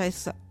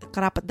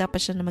karapat dapat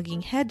siya na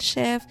maging head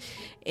chef,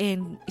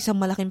 and isang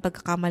malaking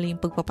pagkakamali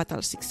yung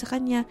pagpapatalsik sa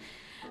kanya.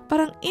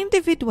 Parang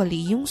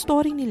individually, yung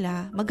story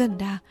nila,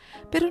 maganda.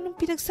 Pero nung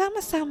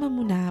pinagsama-sama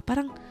mo na,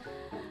 parang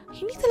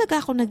hindi talaga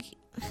ako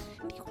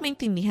hindi ko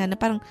maintindihan na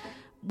parang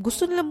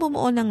gusto nilang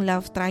bumuo ng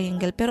love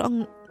triangle, pero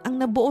ang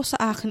nabuo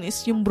sa akin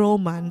is yung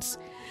bromance.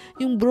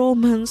 Yung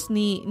bromance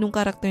nung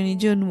karakter ni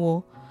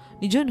Junho,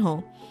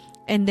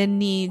 and then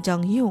ni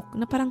Jang Hyuk,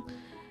 na parang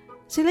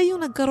sila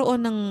yung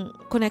nagkaroon ng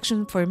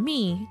connection for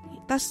me.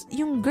 Tas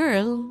yung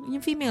girl,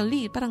 yung female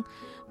lead, parang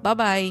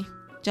bye-bye,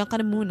 diyan ka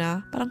na muna.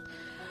 Parang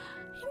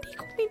hindi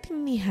ko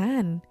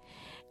maintindihan.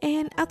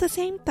 And at the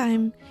same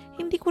time,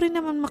 hindi ko rin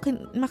naman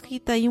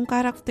makita yung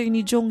character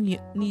ni Jang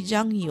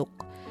Hyuk.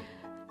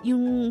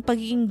 Yung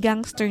pagiging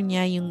gangster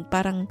niya, yung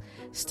parang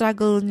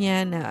struggle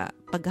niya na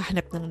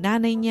paghahanap ng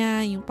nanay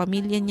niya, yung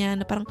pamilya niya,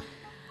 na parang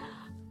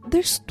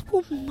there's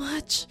too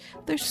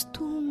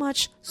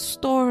much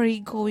story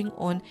going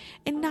on,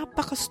 and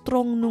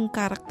napaka-strong nung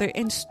character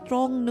and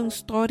strong nung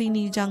story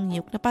ni Jang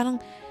Hyuk, na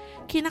parang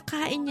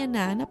kinakain niya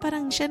na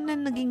parang siya na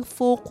naging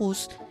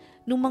focus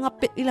nung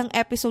mga ilang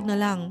episode na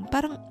lang.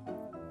 Parang,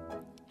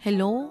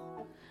 hello?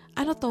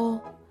 Ano to?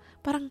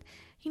 Parang,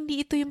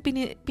 hindi ito yung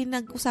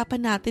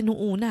pinag-usapan natin nung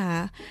una,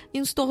 ha?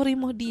 Yung story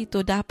mo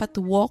dito, dapat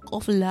walk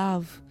of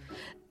love.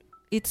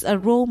 It's a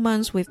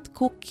romance with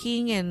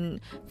cooking and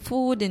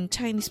food and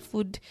Chinese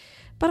food.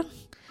 Parang,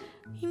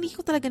 hindi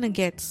ko talaga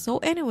na-gets. So,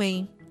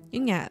 anyway,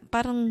 yun nga,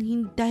 parang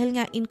dahil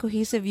nga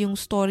incohesive yung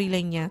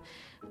storyline niya,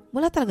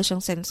 wala talaga siyang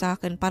sense sa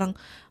akin. Parang,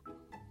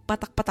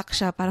 patak-patak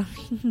siya. Parang,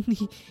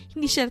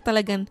 hindi siya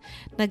talagang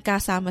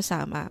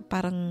nagkasama-sama.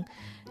 Parang,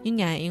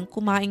 yun nga, yung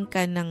kumain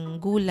ka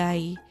ng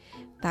gulay,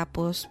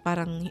 tapos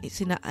parang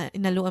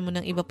inaluan mo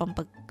ng iba pang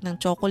ng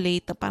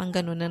chocolate, parang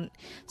gano'n.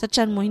 Sa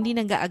tiyan mo, hindi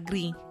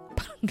nag-agree.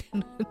 Parang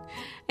gano'n.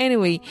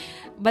 Anyway,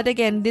 but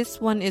again, this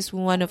one is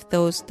one of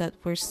those that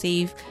were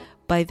saved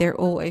by their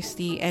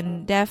OST,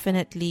 and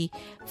definitely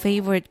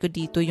favorite ko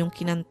dito yung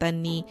kinanta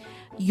ni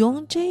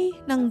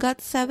Youngjae ng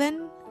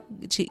GOT7,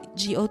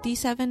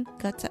 GOT7,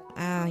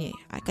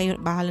 kayo,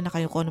 bahala na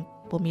kayo kung anong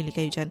pumili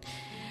kayo dyan.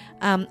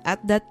 At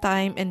that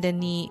time, and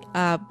then ni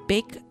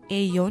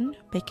Baekhyun,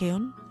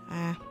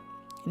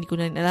 hindi ko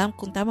na alam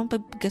kung tamang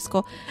pagbigas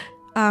ko.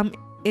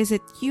 Is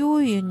It You?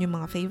 Yun yung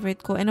mga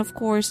favorite ko. And of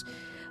course,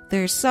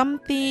 There's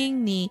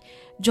Something ni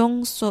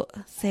Jong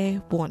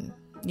Se-won.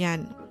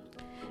 Yan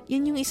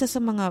yung isa sa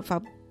mga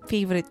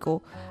favorite ko.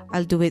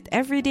 I'll Do It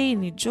Every Day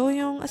ni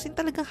Joyoung. As in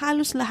talagang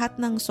halos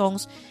lahat ng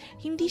songs.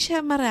 Hindi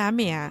siya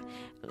marami,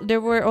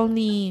 There were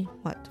only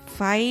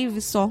 5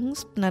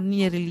 songs na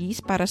ni-release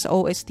para sa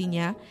OST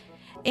niya.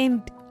 And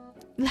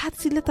lahat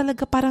sila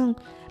talaga parang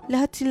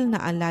lahat sila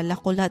naalala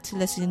ko, lahat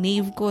sila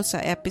sinave ko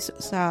sa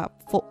episode,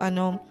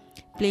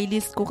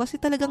 playlist ko, kasi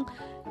talagang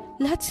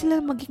lahat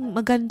sila maging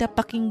maganda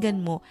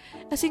pakinggan mo.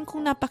 As in,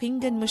 kung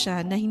napakinggan mo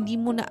siya na hindi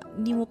mo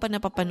pa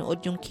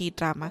napapanood yung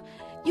K-drama,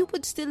 you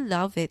would still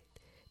love it.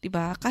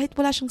 Diba? Kahit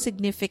wala siyang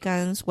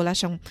significance, wala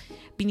siyang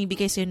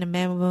binibigay sa'yo na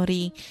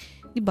memory,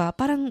 diba?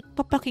 Parang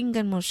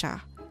papakinggan mo siya.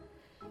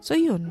 So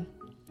yun.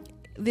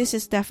 This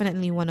is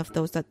definitely one of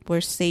those that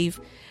were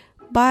saved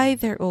by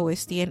their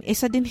OST, and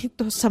isa din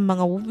ito sa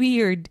mga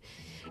weird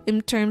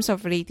in terms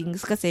of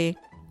ratings, kasi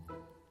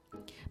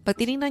pag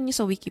tinignan nyo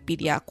sa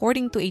Wikipedia,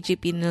 according to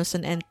AJP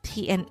Nielsen and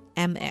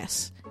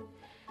TNMS,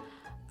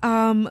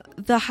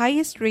 the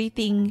highest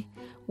rating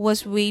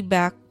was way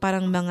back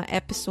parang mga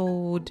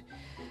episode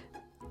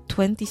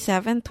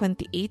 27,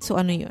 28, so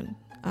ano yun?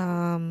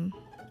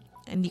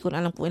 Hindi ko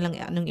na alam kung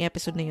anong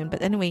episode na yun,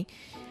 but anyway,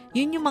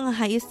 yun yung mga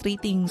highest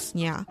ratings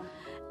niya.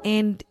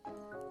 And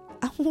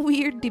ang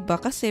weird, diba?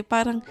 Kasi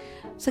parang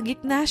sa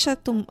gitna siya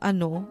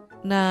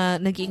na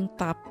naging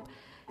top.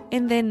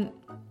 And then,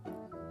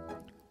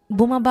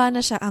 bumaba na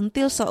siya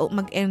until sa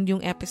mag-end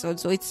yung episode.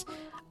 So,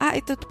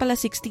 ito pala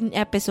 16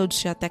 episodes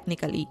siya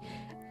technically.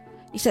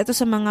 Isa ito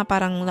sa mga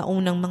parang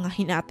naunang mga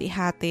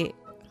hinati-hati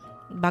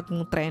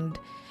bagong trend.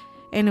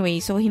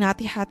 Anyway, so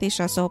hinati-hati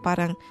siya. So,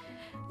 parang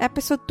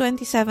episode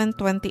 27,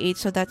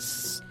 28. So,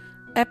 that's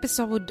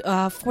episode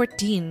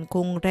 14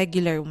 kung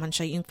regular man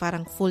siya, yung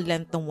parang full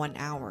length ng 1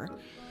 hour.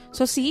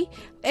 So see,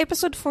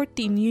 episode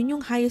 14, yun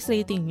yung highest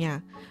rating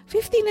niya.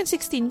 15 and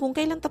 16, kung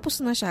kailan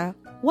tapos na siya,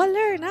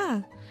 wala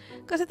na.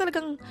 Kasi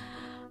talagang,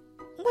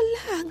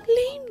 wala, ang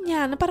lame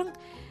niya. Na parang,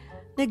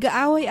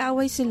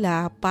 nag-aaway-away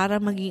sila para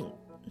maging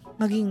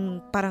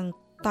parang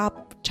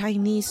top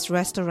Chinese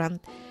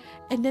restaurant.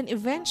 And then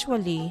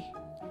eventually,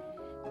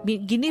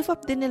 give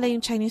up din nila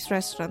yung Chinese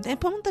restaurant. And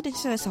pumunta din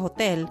sila sa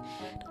hotel.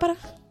 Parang,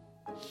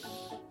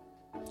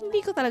 hindi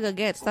ko talaga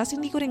gets. Tapos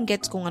hindi ko rin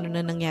gets kung ano na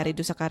nangyari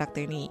doon sa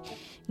character ni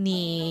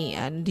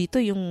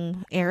dito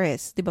yung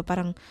heiress. Diba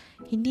parang,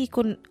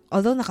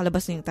 although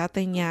nakalabas na yung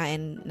tatay niya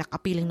and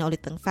nakapiling na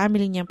ulit ang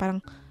family niya,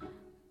 parang,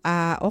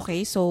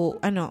 okay,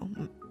 so,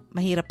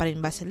 mahirap pa rin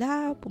ba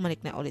sila?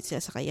 Pumalik na ulit sila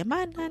sa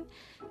kayamanan?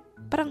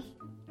 Parang,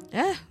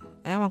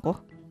 ewan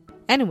ko.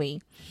 Anyway,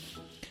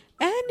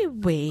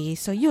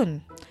 so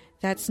yun.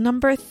 That's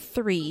number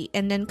 3.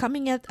 And then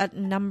coming at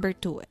number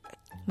 2.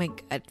 My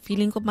God,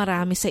 feeling ko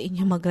marami sa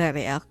inyo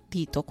magre-react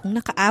dito. Kung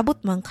nakaabot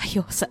man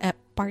kayo sa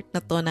part na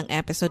to ng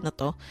episode na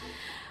to.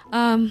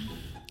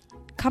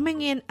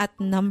 Coming in at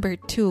number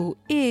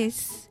 2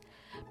 is,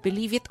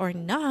 believe it or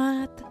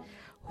not,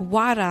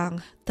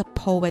 Hwarang the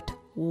Poet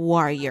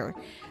Warrior.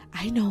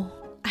 I know.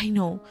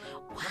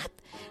 What?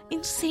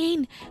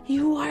 Insane.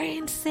 You are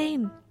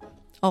insane.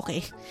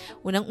 Okay.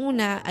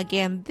 Unang-una,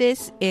 again,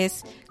 this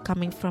is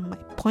coming from my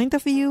point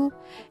of view.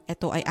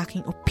 Ito ay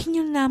aking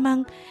opinion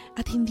lamang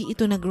at hindi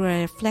ito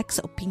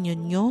nagre-reflect sa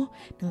opinion nyo,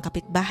 ng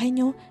kapitbahay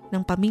nyo,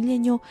 ng pamilya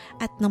nyo,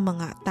 at ng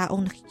mga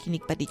taong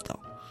nakikinig pa dito.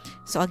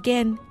 So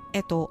again,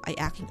 ito ay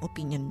aking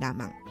opinion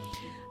lamang.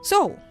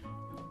 So,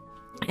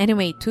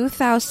 anyway,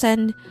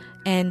 2017.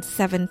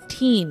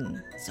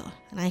 So,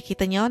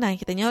 nakikita nyo,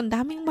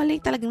 daming mali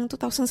talaga ng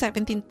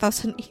 2017,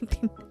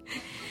 2018.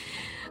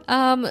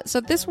 So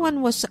this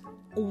one was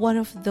one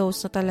of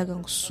those na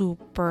talagang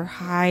super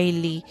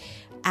highly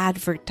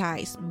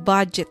advertised,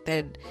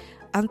 budgeted.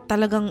 Ang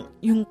talagang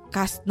yung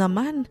cast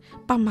naman,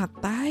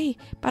 pamatay.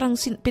 Parang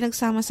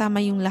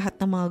pinagsama-sama yung lahat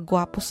ng mga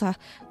gwapo sa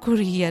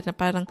Korea na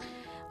parang,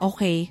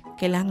 okay,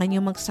 kailangan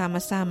nyo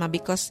magsama-sama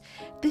because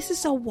this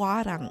is a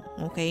hwarang,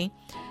 okay?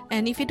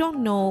 And if you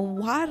don't know,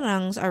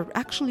 hwarangs are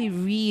actually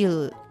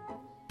real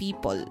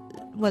people.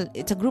 Well,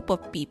 it's a group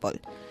of people.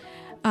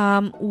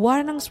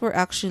 Hwarangs were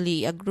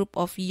actually a group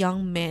of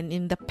young men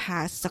in the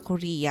past sa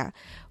Korea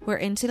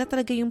wherein sila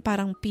talaga yung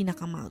parang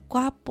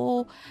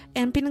pinakamagwapo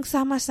and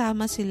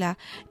pinagsama-sama sila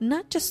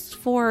not just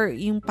for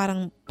yung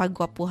parang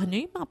pagwapuhan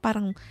yung mga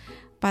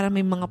para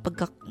may mga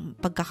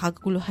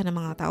pagkakaguluhan ng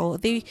mga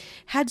tao. They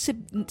had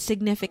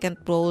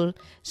significant role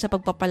sa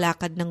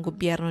pagpapalakad ng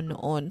gobyerno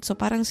noon. So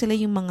parang sila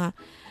yung mga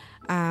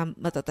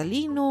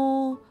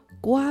matatalino,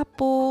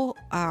 guwapo,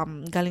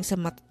 galing sa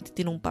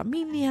matitinong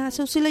pamilya.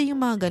 So, sila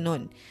yung mga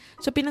ganun.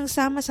 So,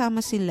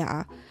 pinagsama-sama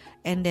sila.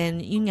 And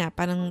then, yun nga,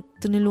 parang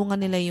tunulungan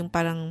nila yung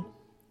parang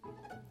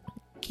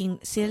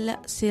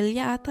Silla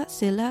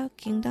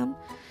Kingdom.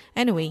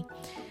 Anyway,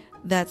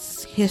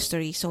 that's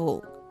history.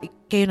 So,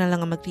 kayo na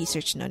lang ang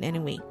mag-research nun.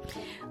 Anyway.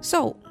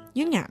 So,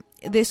 yun nga.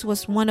 This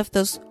was one of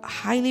those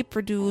highly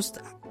produced,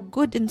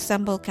 good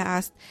ensemble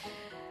cast,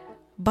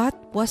 but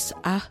was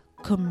a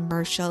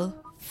commercial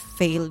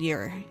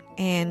failure.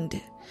 And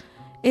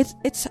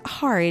it's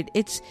hard.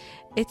 It's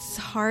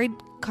hard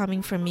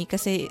coming from me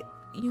kasi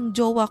yung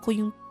jowa ko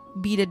yung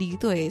bida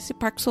dito si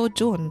Park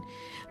Seo-joon.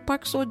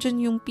 Park Seo-joon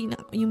yung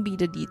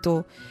bida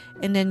dito.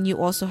 And then you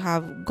also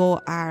have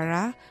Go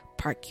Ara,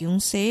 Park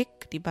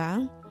Yoon-sik, di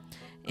ba?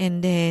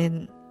 And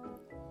then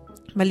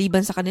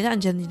maliban sa kanila,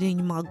 andyan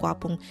din yung mga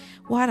gwapong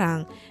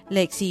hwarang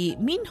like si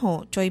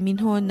Choi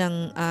Minho ng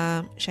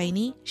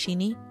Shiny.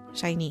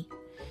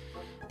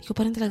 Hindi ko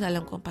pa rin talaga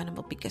alam kung paano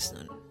magbigkas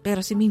nun.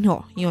 Pero si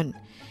Minho, yun.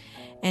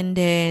 And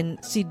then,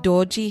 si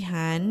Do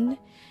Ji-han,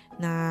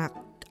 na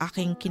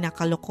aking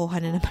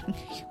kinakalokohan na naman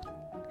ngayon.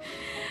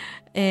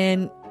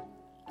 And,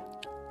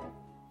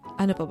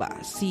 ano pa ba?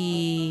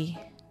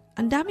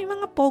 Ang dami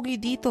mga pogi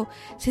dito.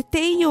 Si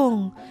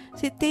Taeyong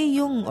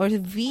or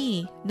V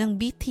ng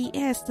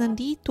BTS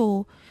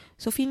nandito.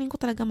 So, feeling ko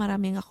talaga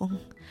maraming akong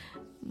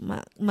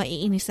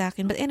maiinis sa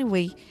akin. But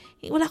anyway,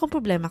 wala akong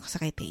problema sa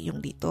kay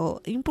Taeyong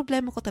dito. Yung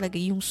problema ko talaga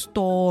yung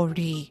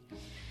story.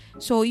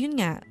 So, yun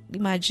nga,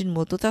 imagine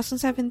mo,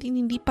 2017,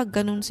 hindi pa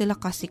ganun sila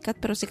kasikat,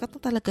 pero sikat na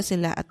talaga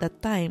sila at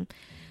that time.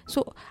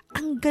 So,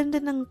 ang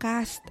ganda ng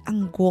cast,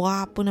 ang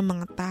gwapo ng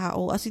mga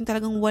tao, as in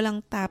talagang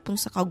walang tapon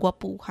sa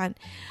kagwapuhan.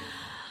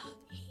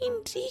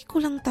 Hindi ko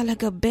lang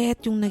talaga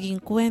bet yung naging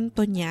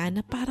kwento niya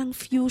na parang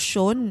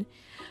fusion.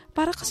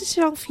 Para kasi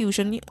siyang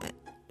fusion.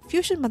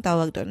 Fusion man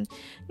tawag doon.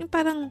 Yung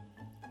parang,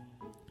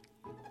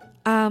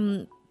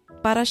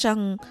 para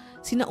siyang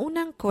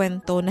sinaunang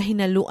kwento na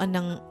hinaluan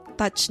ng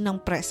touch ng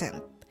present.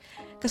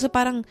 Kasi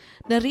parang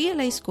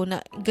na-realize ko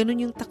na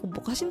ganun yung takbo.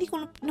 Kasi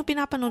nung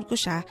pinapanood ko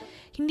siya,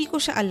 hindi ko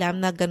siya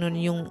alam na ganun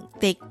yung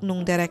take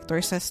nung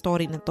director sa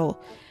story na to.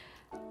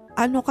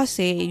 Ano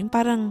kasi, yung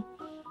parang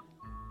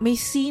may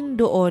scene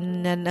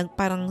doon na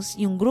parang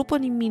yung grupo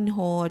ni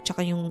Minho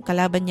tsaka yung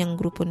kalaban niyang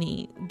grupo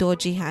ni Do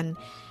Ji-han,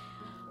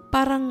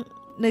 parang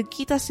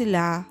nagkita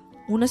sila,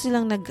 una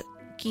silang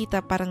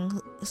nakikita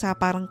parang sa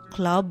parang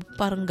club,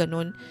 parang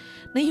ganun,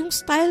 na yung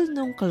style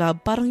ng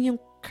club, parang yung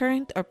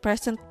current or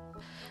present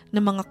na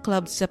mga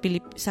clubs sa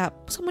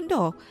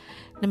mundo,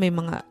 na may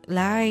mga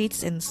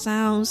lights and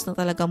sounds na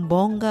talagang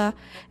bongga,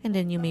 and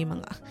then yung may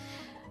mga,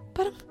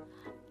 parang,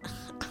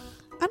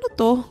 ano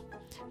to?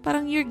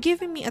 Parang you're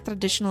giving me a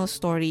traditional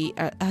story,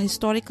 a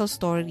historical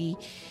story,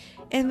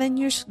 and then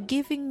you're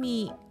giving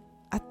me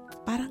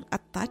parang a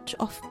touch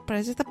of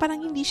present,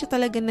 parang hindi siya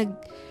talaga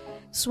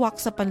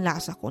swak sa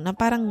panlasa ko, na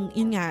parang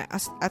yun nga,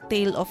 as a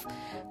tale of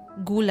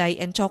gulay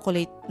and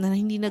chocolate na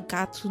hindi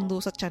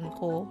nagkasundo sa tiyan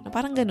ko, na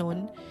parang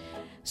ganun.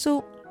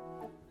 So,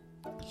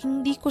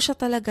 hindi ko siya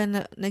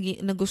talaga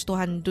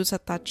nagustuhan doon sa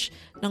touch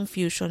ng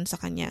fusion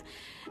sa kanya.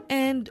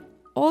 And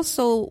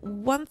also,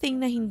 one thing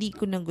na hindi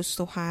ko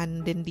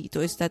nagustuhan din dito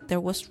is that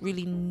there was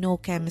really no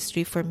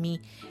chemistry for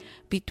me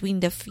between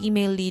the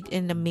female lead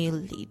and the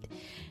male lead.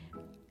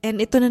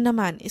 And ito na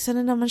naman, isa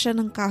na naman siya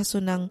ng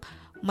kaso ng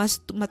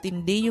mas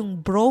matindi yung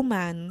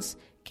bromance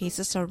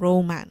kaysa sa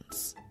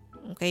romance.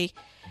 Okay?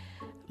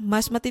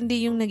 Mas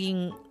matindi yung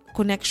naging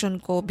connection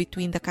ko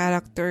between the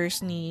characters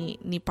ni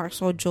Park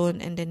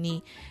Seo-joon and then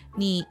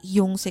ni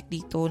Young-sik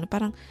dito. Na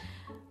parang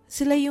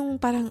sila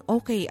yung parang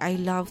okay, I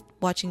loved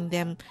watching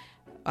them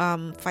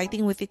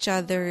fighting with each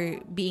other,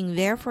 being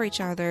there for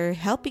each other,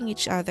 helping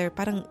each other.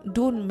 Parang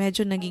doon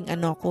medyo naging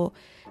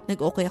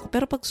nag-okay ako.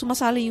 Pero pag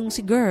sumasali yung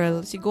si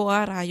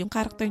Goara, yung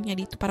character niya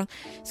dito, parang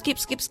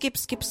skip.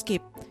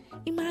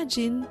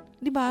 Imagine,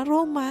 di ba,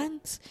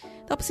 romance.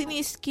 Tapos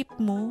ini-skip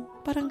mo.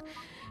 Parang,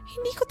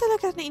 hindi ko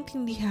talaga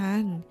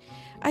naintindihan.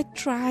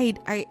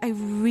 I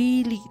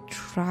really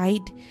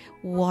tried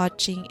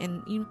watching,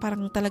 and yung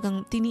parang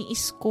talagang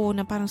tiniis ko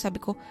na parang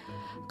sabi ko,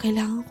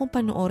 kailangan kong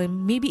panoorin.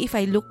 Maybe if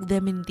I look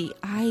them in the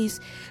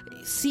eyes,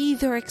 see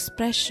their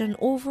expression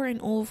over and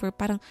over.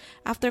 Parang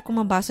after ko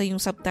mabasa yung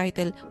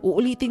subtitle,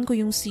 uulitin ko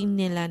yung scene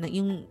nila,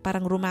 yung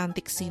parang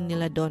romantic scene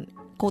nila doon.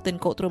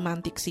 Quote-unquote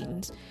romantic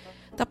scenes.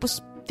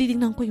 Tapos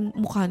titingnan ko yung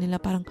mukha nila,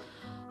 parang,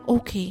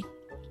 okay,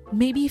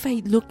 maybe if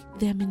I look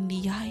them in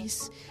the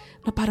eyes,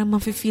 na parang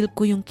mafe-feel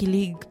ko yung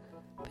kilig.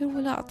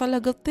 Pero wala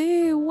talaga,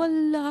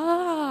 wala.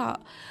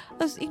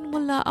 As in,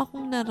 wala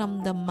akong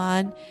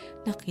naramdaman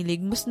na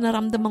kilig. Mas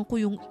naramdaman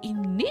ko yung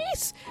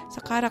inis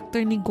sa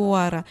character ni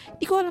Goara.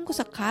 Hindi ko alam kung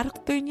sa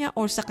character niya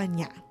or sa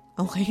kanya.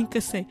 Okay?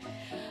 Kasi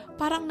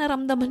parang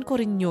naramdaman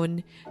ko rin yun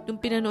nung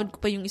pinanood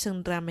ko pa yung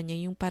isang drama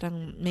niya, yung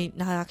parang may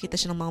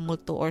nakakita siya ng mga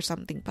multo or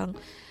something. Parang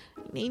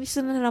nainis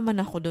na naman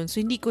ako doon.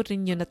 So, hindi ko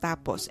rin yun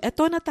natapos.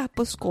 Ito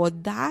natapos ko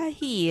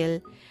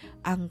dahil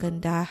ang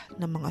ganda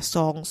ng mga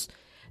songs.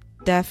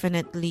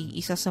 Definitely,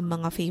 isa sa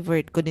mga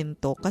favorite ko din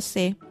to.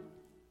 Kasi,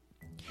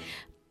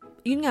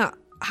 yun nga,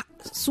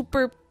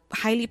 super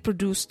highly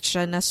produced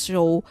siya na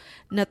show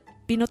na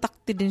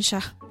pinutakti din siya.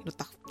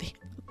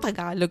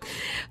 Tagalog.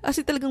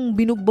 Kasi talagang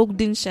binugbog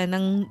din siya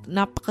ng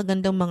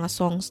napakagandang mga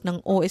songs ng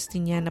OST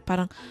niya na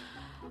parang,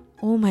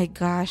 oh my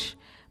gosh,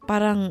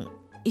 parang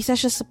isa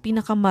siya sa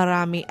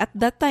pinakamarami. At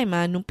that time,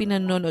 nung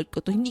pinanonood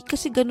ko to, hindi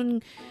kasi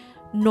ganun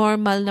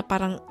normal na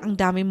parang ang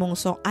dami mong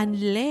song.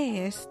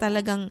 Unless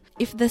talagang,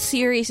 if the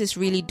series is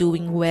really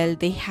doing well,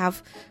 they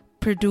have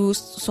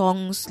produced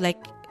songs like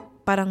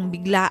parang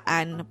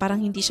biglaan,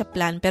 parang hindi siya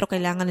plan, pero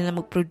kailangan nila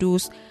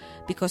mag-produce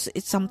because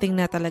it's something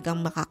na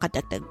talagang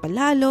makakadagdag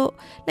palalo.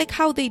 Like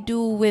how they do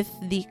with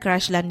the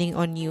Crash Landing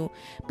on You.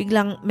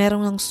 Biglang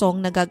merong ng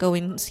song na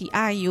gagawin si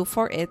IU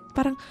for it.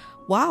 Parang,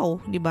 wow,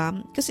 di ba?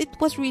 Because it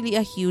was really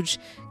a huge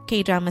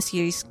K-drama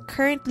series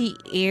currently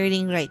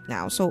airing right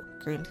now. So,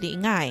 currently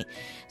nga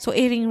So,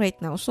 airing right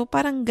now. So,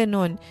 parang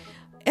ganon.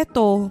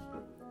 Ito,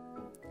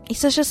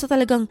 isa siya sa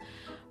talagang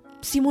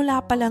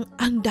simula pa lang,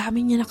 ang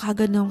dami niya na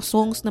kagad ng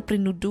songs na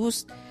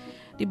produce.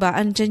 Diba?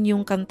 Andyan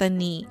yung kanta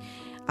ni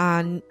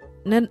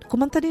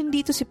kumanta din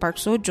dito si Park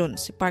Seo-joon,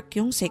 si Park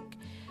Young-sik.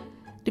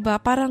 Diba?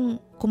 Parang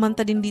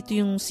kumanta din dito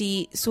yung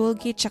si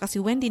Seulgi tsaka si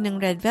Wendy ng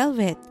Red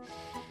Velvet.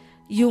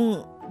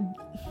 Yung,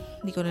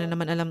 hindi ko na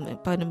naman alam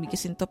paano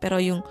bigisin to, pero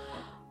yung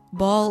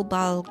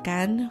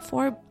Balkan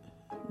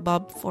 4,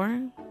 Bob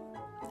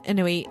 4.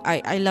 Anyway,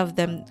 I love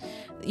them.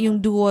 Yung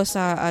duo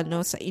sa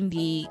sa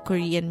indie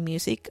Korean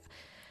music.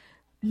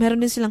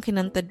 Meron din silang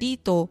kinanta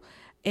dito.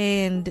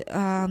 And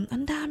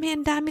ang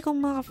dami kong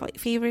mga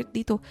favorite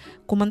dito.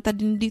 Kumanta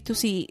din dito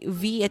si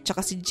V at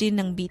saka si Jin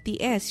ng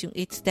BTS, yung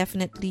It's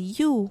Definitely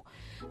You.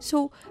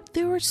 So,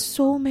 there were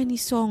so many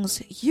songs.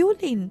 Si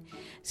Yulin,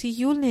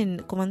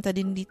 kumanta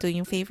din dito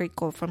yung favorite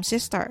ko from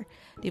Sistar.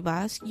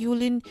 Diba? Si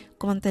Yulin,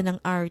 kumanta ng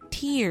Our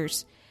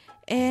Tears.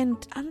 And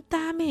ang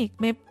dami.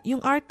 Yung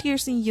Our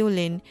Tears ni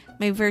Yulin,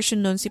 may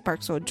version nun si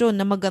Park Seo-joon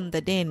na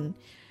maganda din.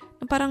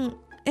 Na parang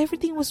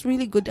everything was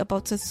really good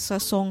about sa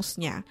songs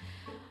niya.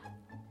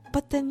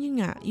 But then yun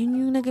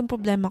yung naging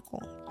problema ko.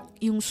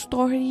 Yung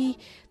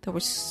story, there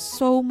was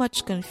so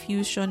much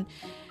confusion.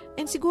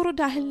 And siguro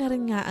dahil na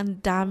rin nga ang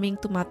daming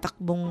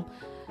tumatakbong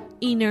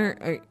inner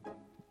or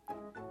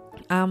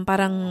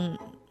parang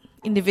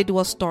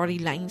individual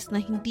storylines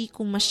na hindi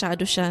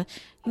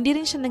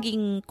rin siya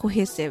naging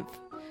cohesive.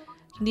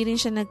 hindi rin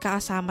siya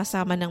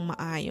nagkakasama-sama ng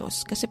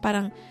maayos. Kasi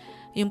parang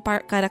yung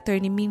character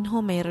ni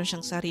Minho, mayroon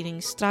siyang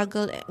sariling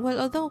struggle. Well,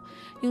 although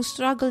yung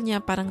struggle niya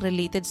parang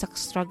related sa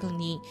struggle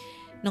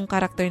nung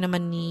character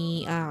naman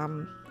ni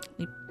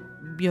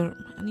Bjorn.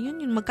 Ano yun?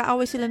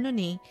 Magkaaway sila nun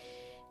eh.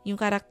 Yung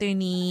character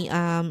ni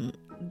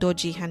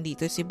Doji-han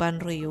dito, si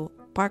Banryo,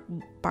 Park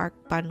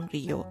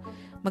Banryo.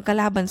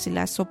 Magkalaban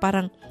sila. So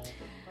parang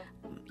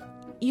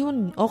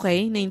yun,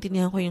 okay,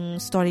 naintindihan ko yung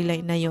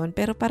storyline na yun.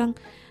 Pero parang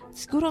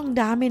siguro ang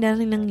dami na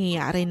rin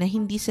nangyayari na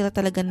hindi sila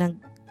talaga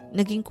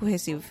naging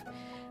cohesive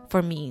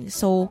for me.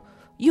 So,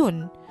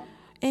 yun.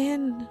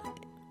 And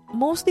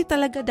mostly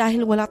talaga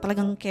dahil wala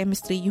talagang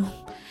chemistry yung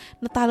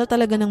natalo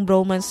talaga ng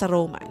bromance sa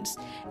romance.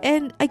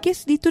 And I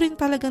guess dito rin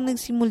talaga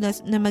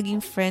nagsimula na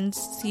maging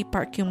friends si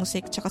Park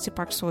Hyung-sik tsaka si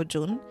Park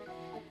Seo-joon.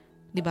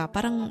 'Di ba?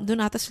 Parang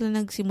doon ata sila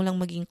nagsimulang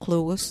maging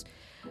close.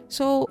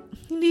 So,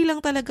 hindi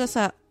lang talaga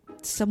sa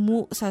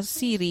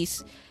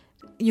series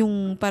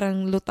yung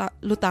parang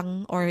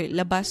lutang or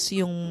labas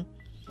yung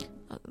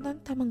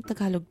tamang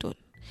Tagalog doon.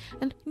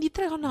 And hindi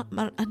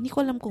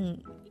ko alam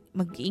kung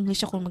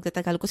mag-English ako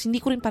magtatagalog kasi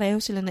hindi ko rin pareho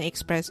sila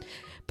na-express.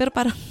 Pero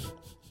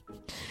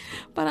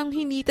parang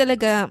hindi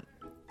talaga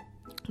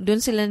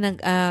doon sila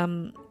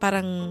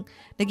parang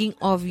naging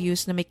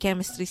obvious na may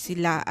chemistry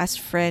sila as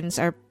friends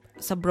or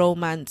sa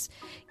bromance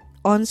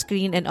on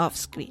screen and off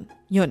screen.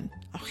 Yun.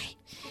 Okay.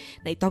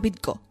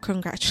 Naitawid ko.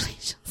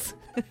 Congratulations.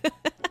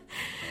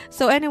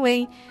 So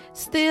anyway,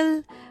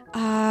 still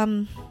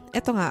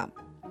eto nga,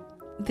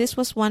 this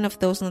was one of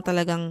those na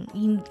talagang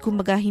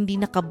kumbaga hindi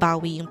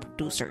nakabawi yung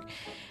producer.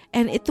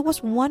 And it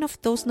was one of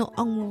those na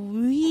ang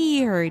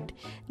weird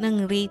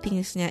ng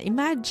ratings niya.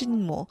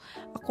 Imagine mo,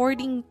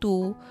 according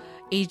to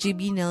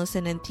AGB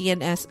Nielsen and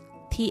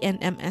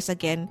TNMS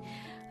again,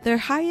 their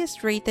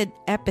highest rated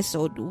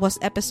episode was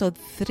episode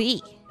 3.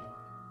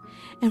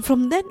 And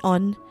from then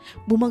on,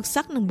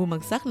 bumagsak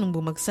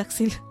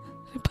sila.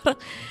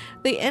 Parang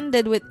they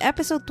ended with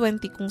episode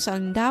 20 kung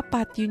saan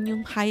dapat yun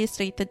yung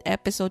highest rated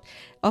episode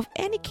of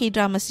any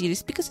K-drama series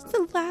because it's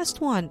the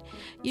last one.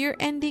 You're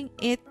ending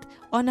it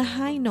on a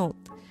high note.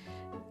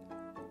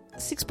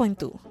 6.2.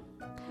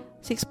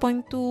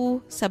 6.2,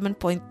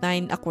 7.9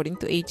 according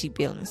to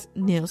AGB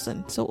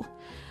Nielsen. So,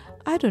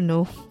 I don't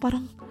know.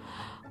 Parang,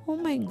 oh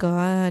my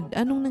God,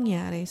 anong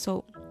nangyari?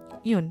 So,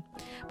 yun.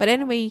 But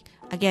anyway,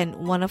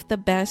 again, one of the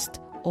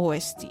best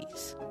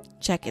OSTs.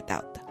 Check it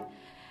out.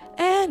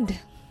 And,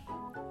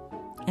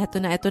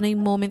 eto na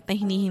yung moment na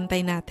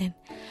hinihintay natin.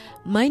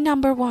 My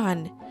number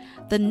one,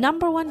 the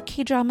number one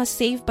K-drama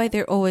saved by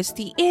their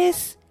OST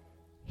is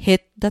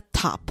Hit the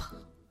Top.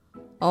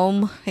 Oh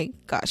my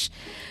gosh.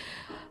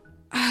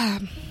 A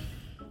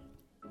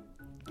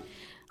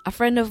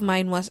friend of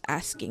mine was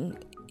asking,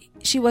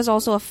 she was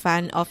also a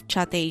fan of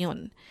Cha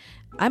Tae-yeon.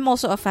 I'm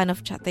also a fan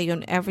of Cha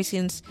Tae-yeon ever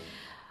since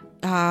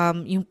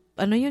yung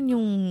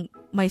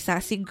My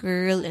Sassy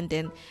Girl and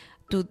then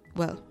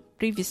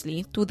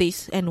previously 2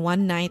 Days and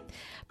 1 Night.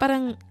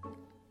 Parang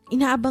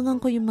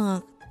inaabangan ko yung mga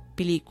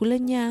pelikula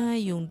niya,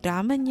 yung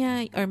drama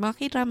niya or mga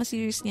K-drama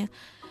series niya.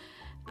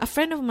 A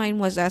friend of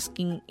mine was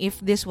asking if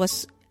this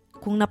was,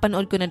 kung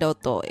napanood ko na daw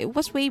to. It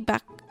was way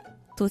back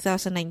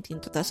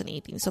 2019,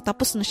 2018. So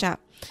tapos na siya.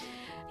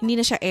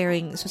 Hindi na siya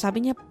airing. So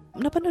sabi niya,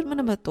 napanood mo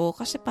na ba to?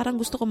 Kasi parang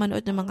gusto ko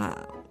manood ng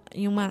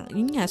yun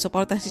nga,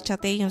 supportan si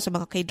Cha Tae-yeon sa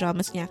mga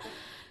K-dramas niya.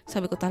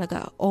 Sabi ko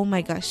talaga, oh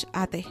my gosh,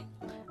 ate,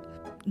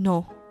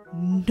 no,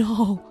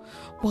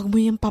 wag mo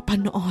yung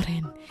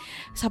papanoorin.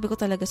 Sabi ko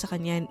talaga sa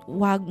kanya,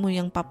 wag mo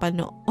yung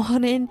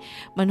papanoorin,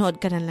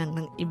 manood ka na lang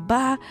ng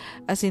iba,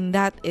 as in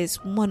that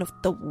is one of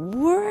the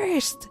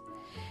worst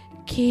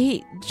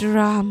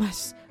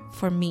K-dramas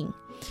for me.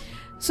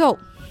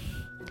 So,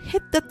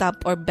 Hit the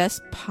Top or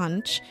Best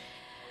Punch,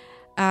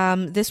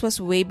 this was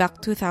way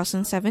back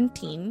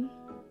 2017.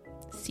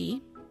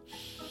 See?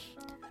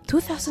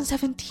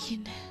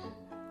 2017.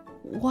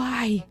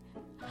 Why?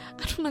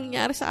 Ano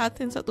nangyari sa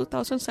atin sa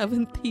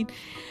 2017?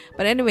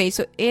 But anyway,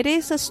 so it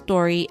is a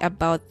story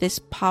about this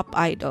pop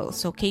idol.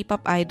 So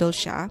K-pop idol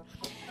siya.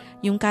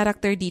 Yung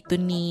character dito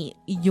ni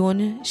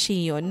Yoon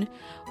Shi-yeon,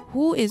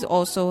 who is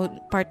also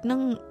part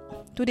ng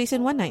 2 Days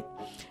and 1 Night.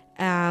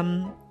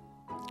 And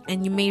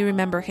you may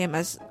remember him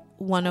as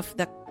one of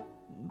the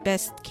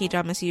best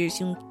K-drama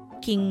series, yung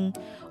King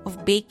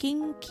of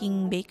Baking,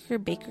 Baker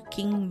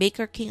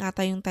King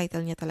ata yung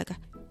title niya talaga.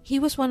 He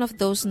was one of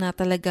those na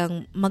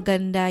talagang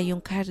maganda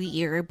yung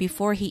career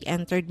before he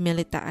entered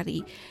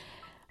military.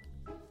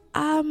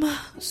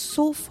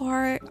 So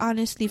far,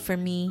 honestly for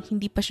me,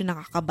 hindi pa siya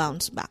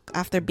nakaka-bounce back.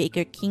 After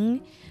Baker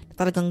King,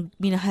 talagang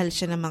minahal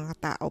siya ng mga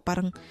tao.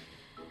 Parang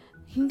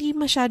hindi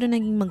masyado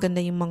naging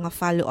maganda yung mga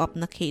follow-up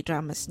na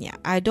K-dramas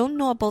niya. I don't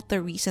know about the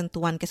recent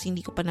one kasi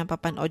hindi ko pa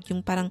napapanood.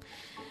 Yung parang,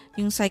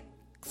 yung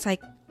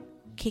psychotic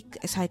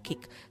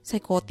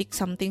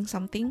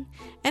something.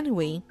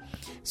 Anyway,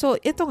 so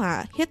ito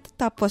nga, Hit the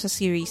Top was a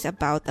series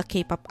about a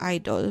K-pop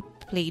idol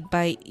played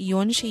by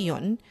Yoon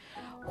Shi-yeon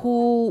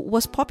who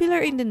was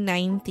popular in the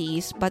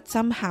 90s but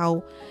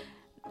somehow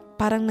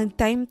parang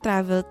nag-time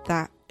travel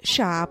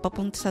siya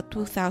papunta sa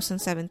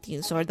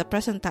 2017, so the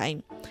present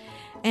time.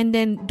 And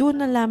then,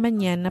 doon nalaman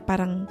niya na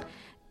parang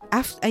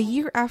a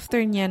year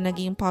after niya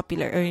naging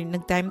popular or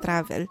nag-time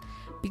travel,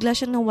 bigla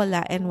siyang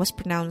nawala and was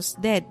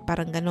pronounced dead.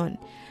 Parang ganon.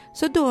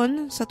 So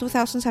doon, sa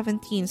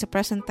 2017, sa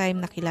present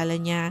time, nakilala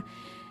niya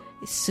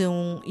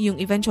yung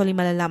eventually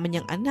malalaman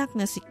niyang anak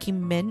na si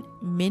Kim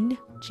Min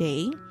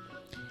Jae,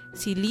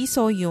 si Lee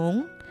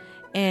So-young,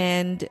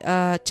 and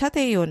Cha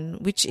Tae-yoon,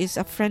 which is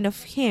a friend of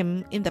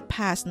him in the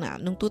past na,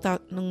 nung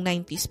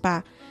 90s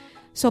pa.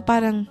 So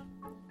parang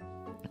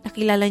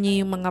nakilala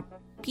niya yung mga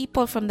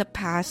people from the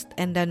past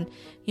and then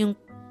yung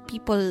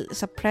people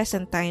sa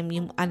present time,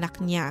 yung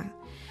anak niya.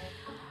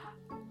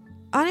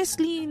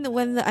 Honestly,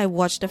 when I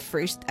watched the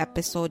first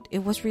episode,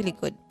 it was really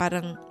good.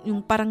 Parang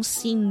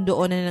scene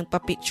doon na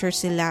nagpa-picture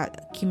sila,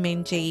 Kim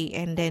Min Jae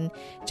and then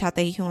Cha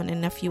Tae-yoon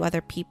and a few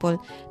other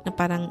people na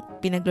parang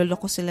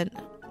pinagloloko sila,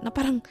 na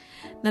parang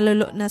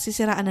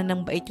nasisiraan na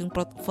ng bait yung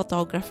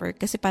photographer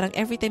kasi parang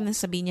every time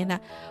nasabi niya na,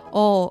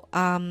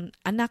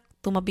 anak,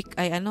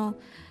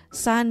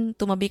 son,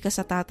 tumabi ka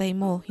sa tatay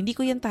mo. Hindi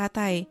ko yan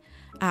tatay.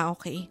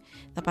 Okay.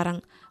 Na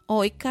parang,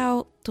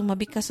 ikaw,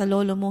 tumabi ka sa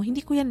lolo mo.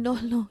 Hindi ko yan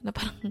lolo. Na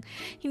parang,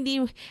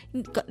 hindi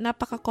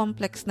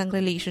napaka-complex ng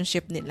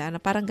relationship nila. Na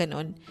parang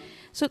ganon.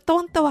 So,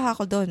 tawang-tawa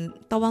ako doon.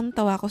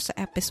 Tawang-tawa ako sa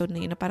episode na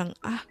yun. Na parang,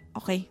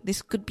 okay,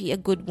 this could be a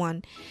good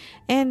one.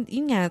 And,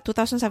 yun nga,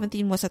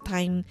 2017 was a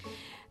time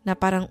na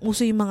parang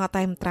uso yung mga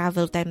time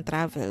travel.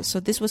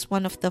 So, this was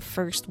one of the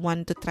first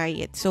one to try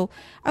it. So,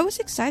 I was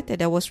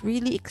excited. I was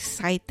really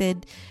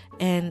excited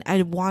and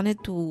I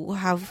wanted to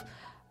have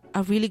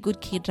a really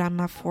good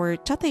K-drama for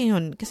Cha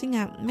Tae-yoon. Kasi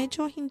nga,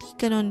 medyo hindi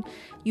ganon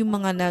yung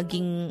mga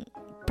naging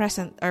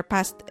present or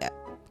past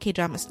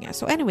K-dramas niya.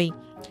 So, anyway,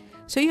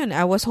 so yun,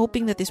 I was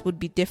hoping that this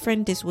would be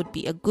different. This would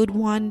be a good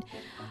one.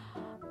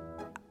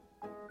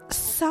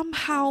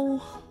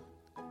 Somehow,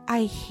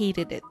 I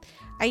hated it.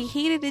 I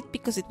hated it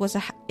because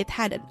it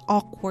had an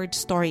awkward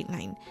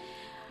storyline.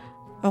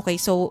 Okay,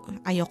 so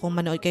ayoko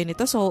manood kayo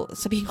nito. So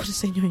sabihin ko na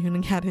sa inyo yung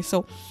nangyari.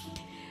 So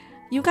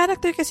yung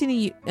character kasi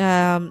ni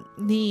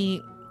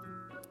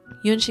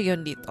Yoon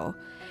Seo-yeon dito,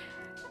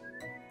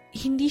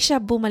 hindi siya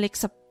bumalik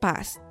sa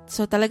past.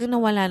 So talagang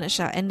nawala na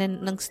siya and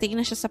then nagstay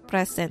na siya sa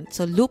present.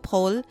 So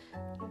loophole,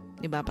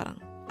 'di ba? Parang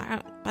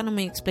paano mo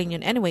i-explain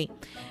yun? Anyway.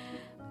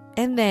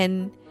 And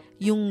then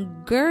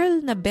yung girl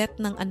na bet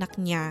ng anak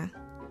niya,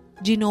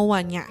 ginawa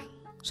niya.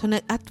 So,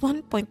 at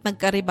one point,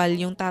 nagkaribal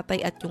yung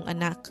tatay at yung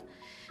anak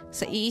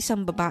sa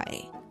iisang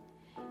babae.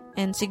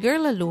 And si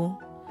Girl Lalu,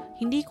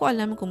 hindi ko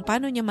alam kung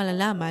paano niya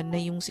malalaman na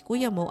yung si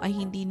kuya mo ay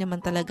hindi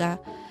naman talaga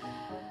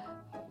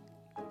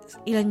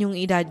ilan yung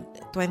edad,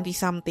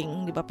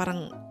 20-something, di ba?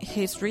 Parang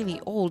he's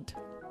really old.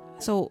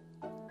 So,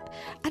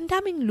 ang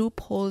daming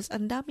loopholes,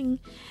 ang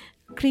daming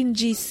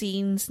cringy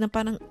scenes na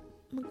parang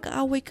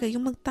magkaaway kayo,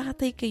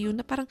 magtatay kayo,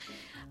 na parang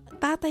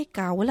tatay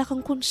ka, wala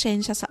kang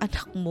konsensya sa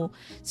anak mo.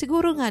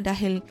 Siguro nga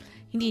dahil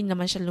hindi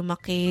naman siya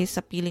lumaki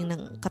sa piling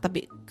ng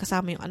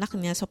kasama yung anak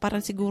niya. So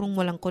parang sigurong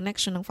walang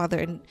connection ng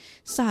father and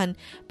son.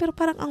 Pero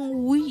parang ang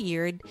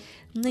weird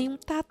na yung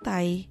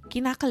tatay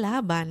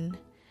kinakalaban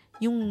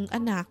yung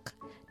anak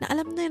na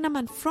alam na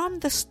naman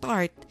from the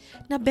start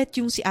na bet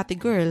yung si ate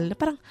girl. Na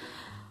parang,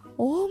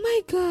 oh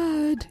my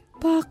God,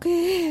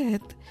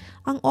 bakit?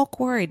 Ang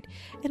awkward.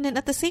 And then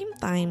at the same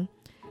time,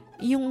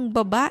 yung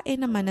babae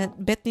naman na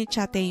bet ni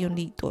Cha Tae-yoon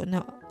dito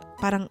na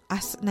parang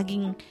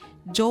naging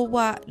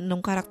jowa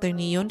nung karakter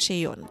ni Yoon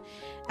Seo-yeon,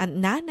 ang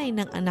nanay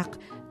ng anak,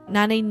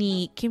 nanay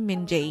ni Kim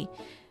Min Jae,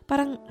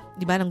 parang,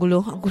 di ba, nagulong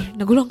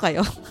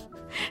kayo?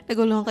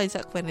 Nagulong kayo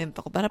sa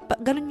kwento ko. Parang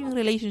ganun yung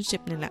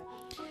relationship nila.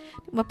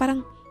 Diba,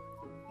 parang,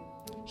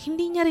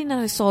 hindi niya rin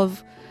na-resolve,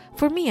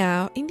 for me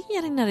hindi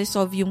niya rin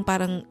na-resolve yung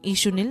parang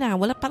issue nila.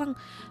 Wala parang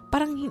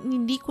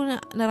hindi ko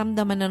na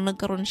naramdaman na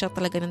nagkaroon siya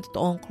talaga ng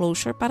totoong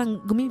closure. Parang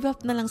gumive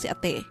up na lang si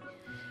ate.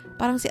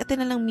 Parang si ate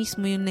na lang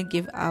mismo yung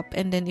nag-give up.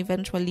 And then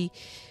eventually,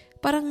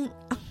 parang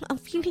ang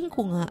feeling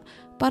ko nga,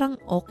 parang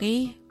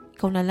okay,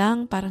 ikaw na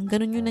lang. Parang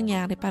ganun yung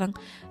nangyari. Parang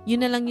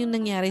yun na lang yung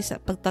nangyari sa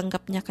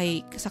pagtanggap niya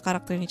sa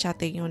karakter ni Cha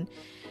Tae-yoon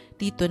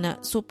dito, na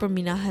super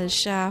minahal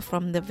siya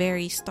from the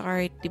very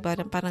start. Diba?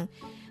 Na parang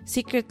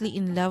secretly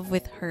in love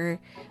with her,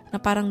 na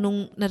parang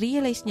nung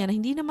na-realize niya na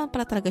hindi naman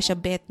pala talaga siya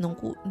bet nung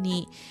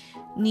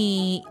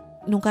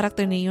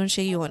karakter ni Yoon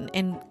Seo-yeon,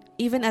 and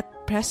even at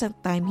present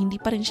time hindi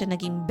pa rin siya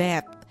naging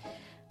bet.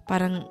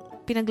 Parang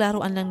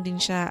pinaglaruan lang din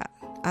siya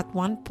at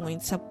one point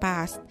sa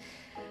past.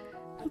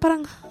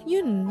 Parang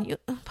yun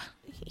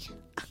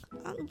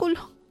ang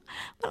gulo.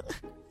 Parang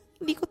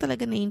hindi ko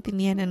talaga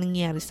naiintindihan na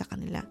nangyari sa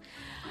kanila.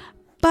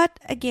 But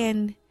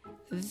again,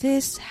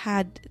 this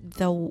had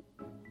the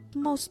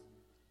most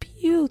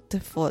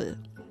beautiful,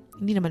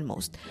 hindi naman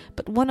most,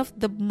 but one of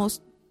the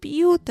most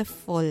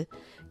beautiful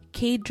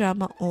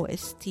K-drama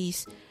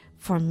OSTs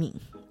for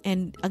me.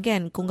 And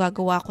again, kung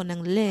gagawa ko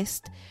ng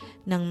list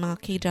ng mga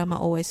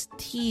K-drama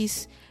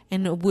OSTs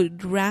and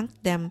would rank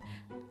them,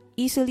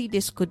 easily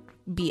this could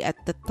be at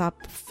the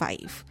top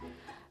 5.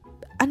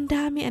 Ang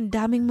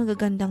daming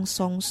magagandang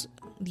songs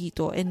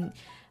dito, and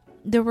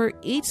there were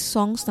 8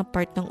 songs na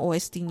part ng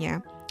OST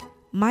niya.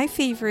 My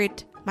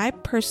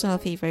personal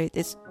favorite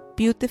is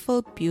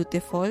Beautiful,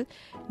 Beautiful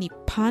ni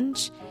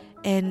Punch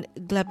and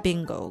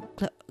Glabingo.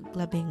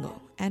 Glabingo.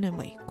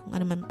 Anyway, kung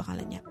ano man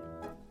pangalan niya.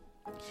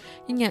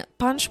 Yun nga,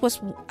 Punch was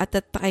at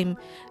that time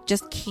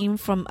just came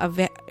from a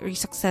very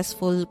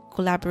successful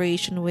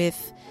collaboration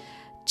with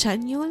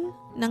Chanyeol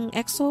ng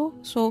EXO.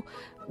 So,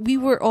 we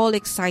were all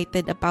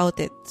excited about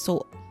it.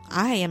 So,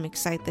 I am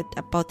excited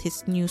about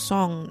his new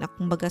song na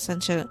kumbaga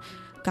saan siya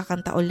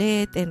kakanta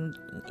ulit and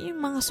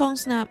yung mga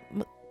songs na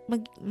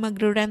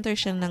magre-render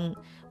siya ng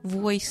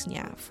voice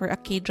niya for a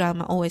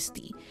K-drama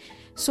OST.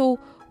 So,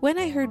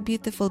 when I heard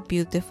Beautiful,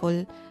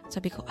 Beautiful,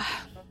 sabi ko,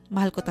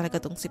 mahal ko talaga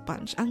tong si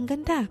Punch. Ang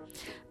ganda.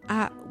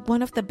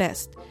 One of the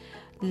best.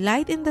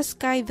 Light in the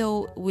Sky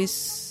though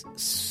was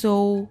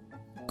so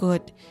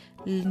good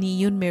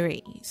ni Yoon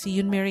Mi-rae. Si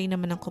Yoon Mi-rae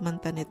naman ang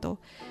kumanta nito.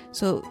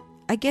 So,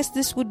 I guess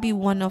this would be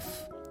one of...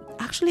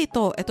 Actually,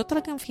 ito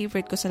talagang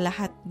favorite ko sa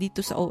lahat dito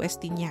sa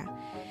OST niya.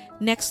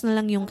 Next na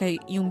lang yung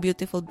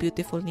Beautiful,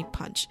 Beautiful ni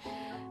Punch.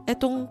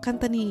 Etong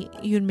kanta ni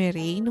Yoon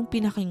Mi-rae, nung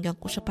pinakinggan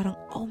ko siya, parang,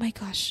 oh my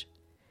gosh.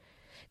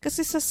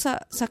 Kasi sa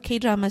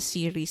K-drama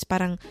series,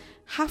 parang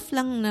half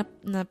lang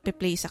na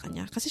play sa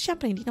kanya. Kasi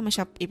syempre, hindi naman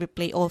siya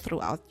i-play all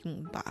throughout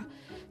yung iba.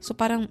 So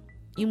parang,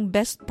 yung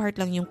best part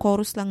lang, yung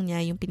chorus lang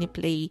niya, yung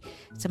piniplay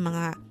sa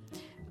mga,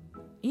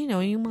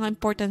 yung mga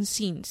important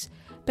scenes.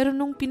 Pero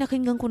nung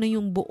pinakinggan ko na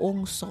yung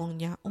buong song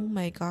niya, oh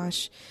my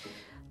gosh,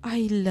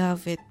 I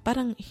love it.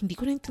 Parang hindi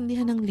ko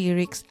naintindihan ng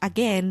lyrics.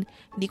 Again,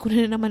 hindi ko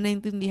na naman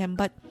naintindihan,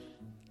 but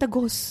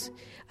tagos.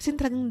 As in,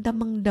 talagang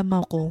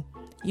damang-dama ko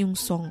yung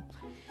song.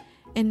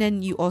 And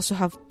then you also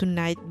have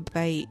Tonight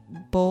by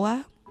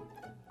BoA.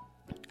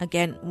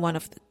 Again, one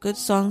of the good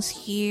songs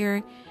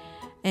here.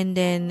 And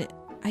then,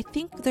 I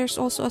think there's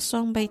also a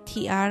song by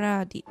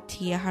Tiara.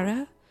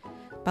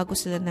 Bago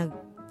sila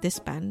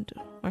nag-disband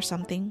or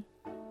something.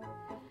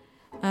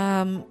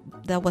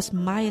 That was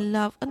My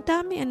Love. Ang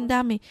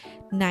dami.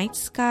 Night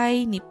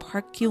Sky ni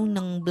Park Hyung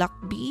ng Block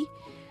B.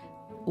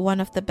 One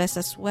of the best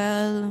as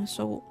well.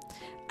 So,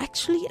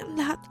 actually,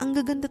 ang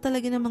gaganda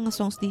talaga ng mga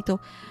songs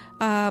dito.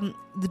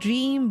 The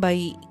Dream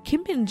by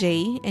Kim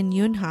Min-jae and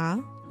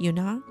Yunha.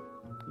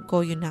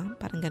 Go Yunha.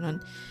 Parang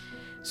ganon.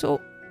 So,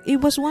 it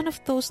was one of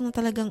those na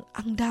talagang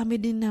ang dami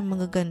din na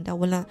mga ganda.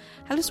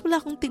 Halos wala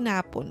akong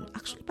tinapon.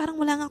 Actually, parang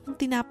wala nga akong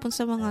tinapon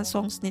sa mga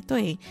songs nito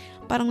eh.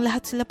 Parang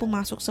lahat sila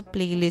pumasok sa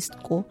playlist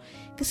ko.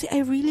 Kasi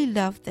I really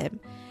love them.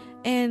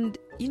 And,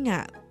 yun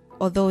nga,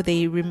 although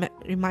they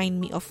remind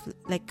me of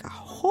like a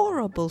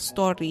horrible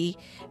story,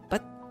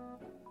 but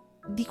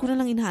di ko na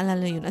lang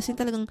inaalala yun. As in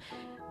talagang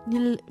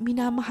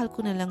minamahal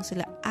ko na lang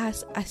sila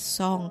as a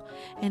song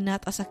and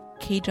not as a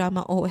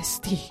K-drama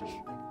OST.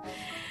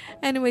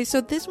 Anyway, so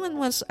this one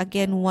was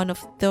again one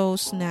of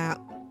those na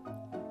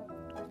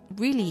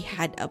really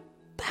had a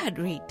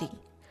bad rating.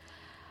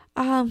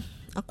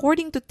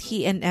 According to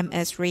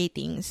TNMS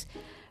ratings,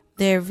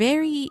 the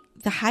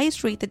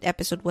highest rated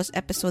episode was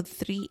episode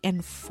 3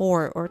 and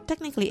 4, or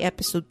technically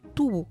episode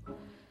 2.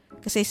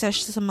 Kasi isa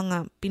siya sa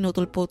mga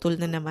pinutol-putol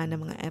na naman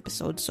ng mga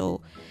episodes.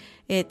 So,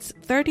 it's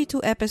 32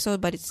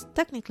 episode but it's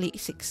technically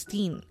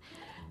 16.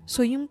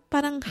 So, yung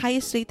parang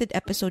highest rated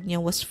episode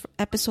niya was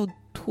episode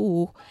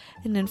 2.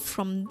 And then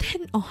from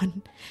then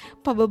on,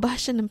 pababa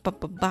siya ng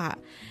pababa.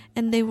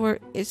 And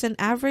it's an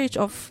average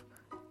of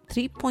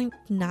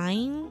 3.9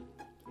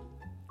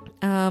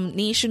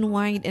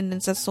 nationwide, and then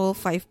sa Seoul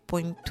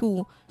 5.2.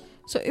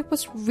 So, it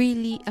was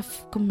really a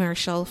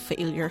commercial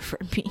failure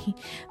for me.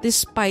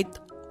 Despite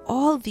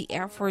all the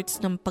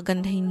efforts ng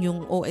pagandahin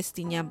yung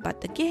OST niya.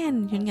 But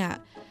again, yun nga,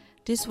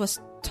 this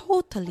was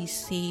totally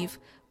saved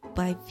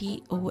by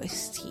the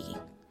OST.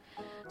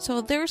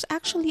 So there's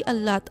actually a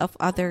lot of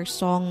other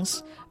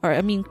songs,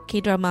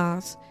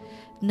 K-dramas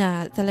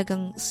na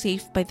talagang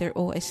saved by their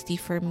OST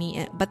for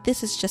me. But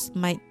this is just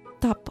my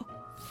top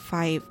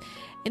 5.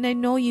 And I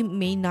know you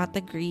may not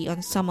agree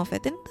on some of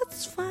it, and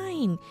that's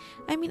fine.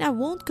 I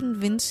won't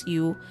convince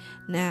you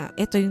na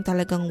ito yung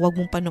talagang wag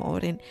mong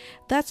panoorin.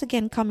 That's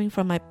again coming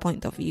from my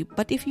point of view.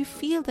 But if you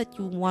feel that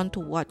you want to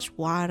watch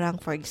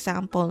Warang, for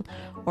example,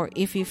 or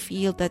if you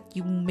feel that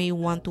you may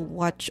want to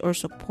watch or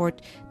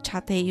support Cha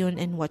Tae-yeon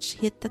and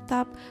watch Hit the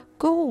Top,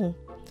 go.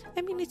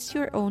 It's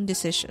your own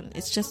decision.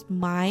 It's just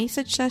my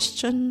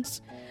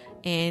suggestions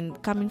and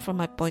coming from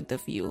my point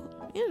of view.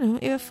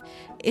 If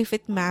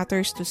it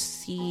matters to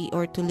see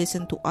or to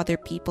listen to other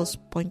people's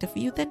point of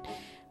view, then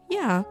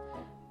yeah,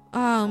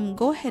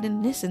 go ahead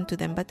and listen to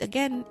them. But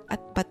again, at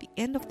the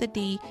end of the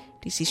day,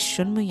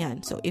 decision mo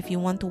yan. So if you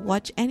want to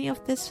watch any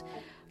of these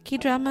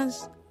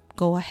K-dramas,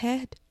 go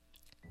ahead.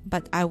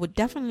 But I would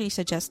definitely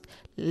suggest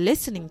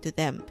listening to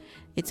them.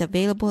 It's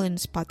available in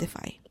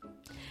Spotify.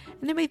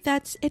 Anyway,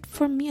 that's it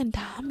for me. Ang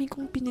dami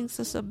kong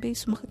pinagsasabi.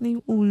 Sumakit na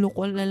yung ulo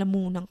ko,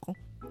 lalamunan ko.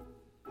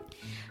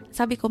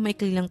 Sabi ko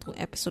maikli lang tong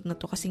episode na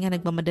to kasi nga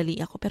nagmamadali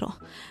ako, pero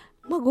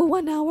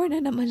mag-1 hour na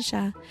naman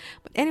siya.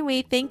 But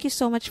anyway, thank you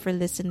so much for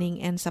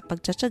listening and sa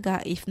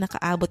pagtsatsaga if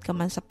nakaabot ka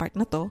man sa part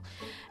na to.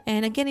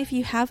 And again, if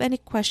you have any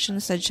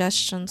questions,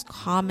 suggestions,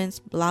 comments,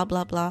 blah,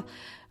 blah, blah,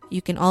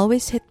 you can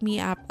always hit me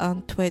up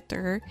on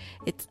Twitter.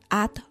 It's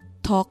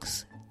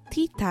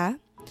 @TalksTita.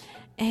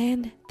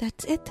 And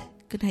that's it.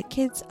 Good night,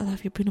 kids. I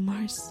love you, Bruno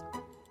Mars.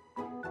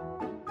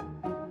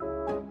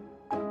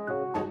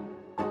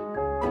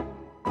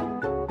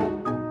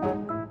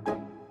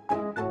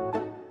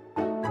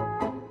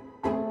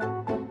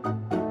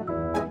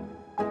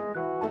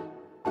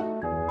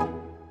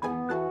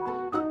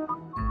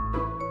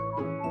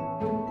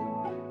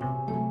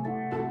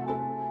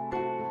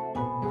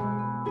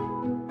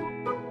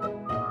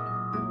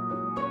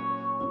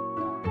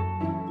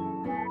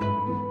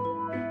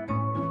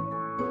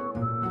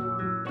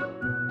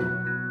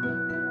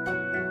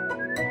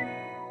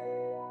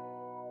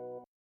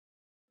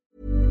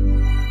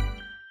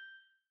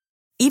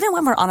 Even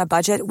when we're on a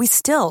budget, we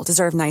still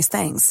deserve nice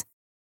things.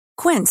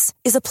 Quince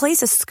is a place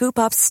to scoop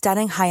up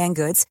stunning high-end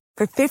goods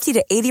for 50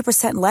 to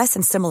 80% less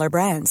than similar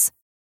brands.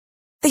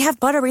 They have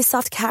buttery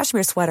soft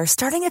cashmere sweaters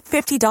starting at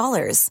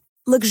 $50,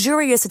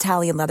 luxurious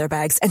Italian leather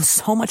bags, and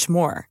so much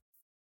more.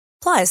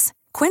 Plus,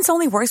 Quince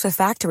only works with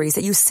factories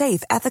that use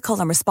safe, ethical,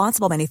 and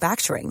responsible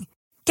manufacturing.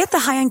 Get the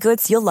high-end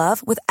goods you'll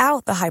love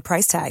without the high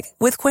price tag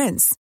with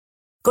Quince.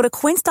 Go to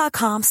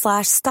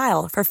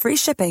quince.com/style for free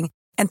shipping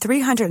and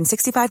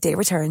 365-day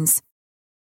returns.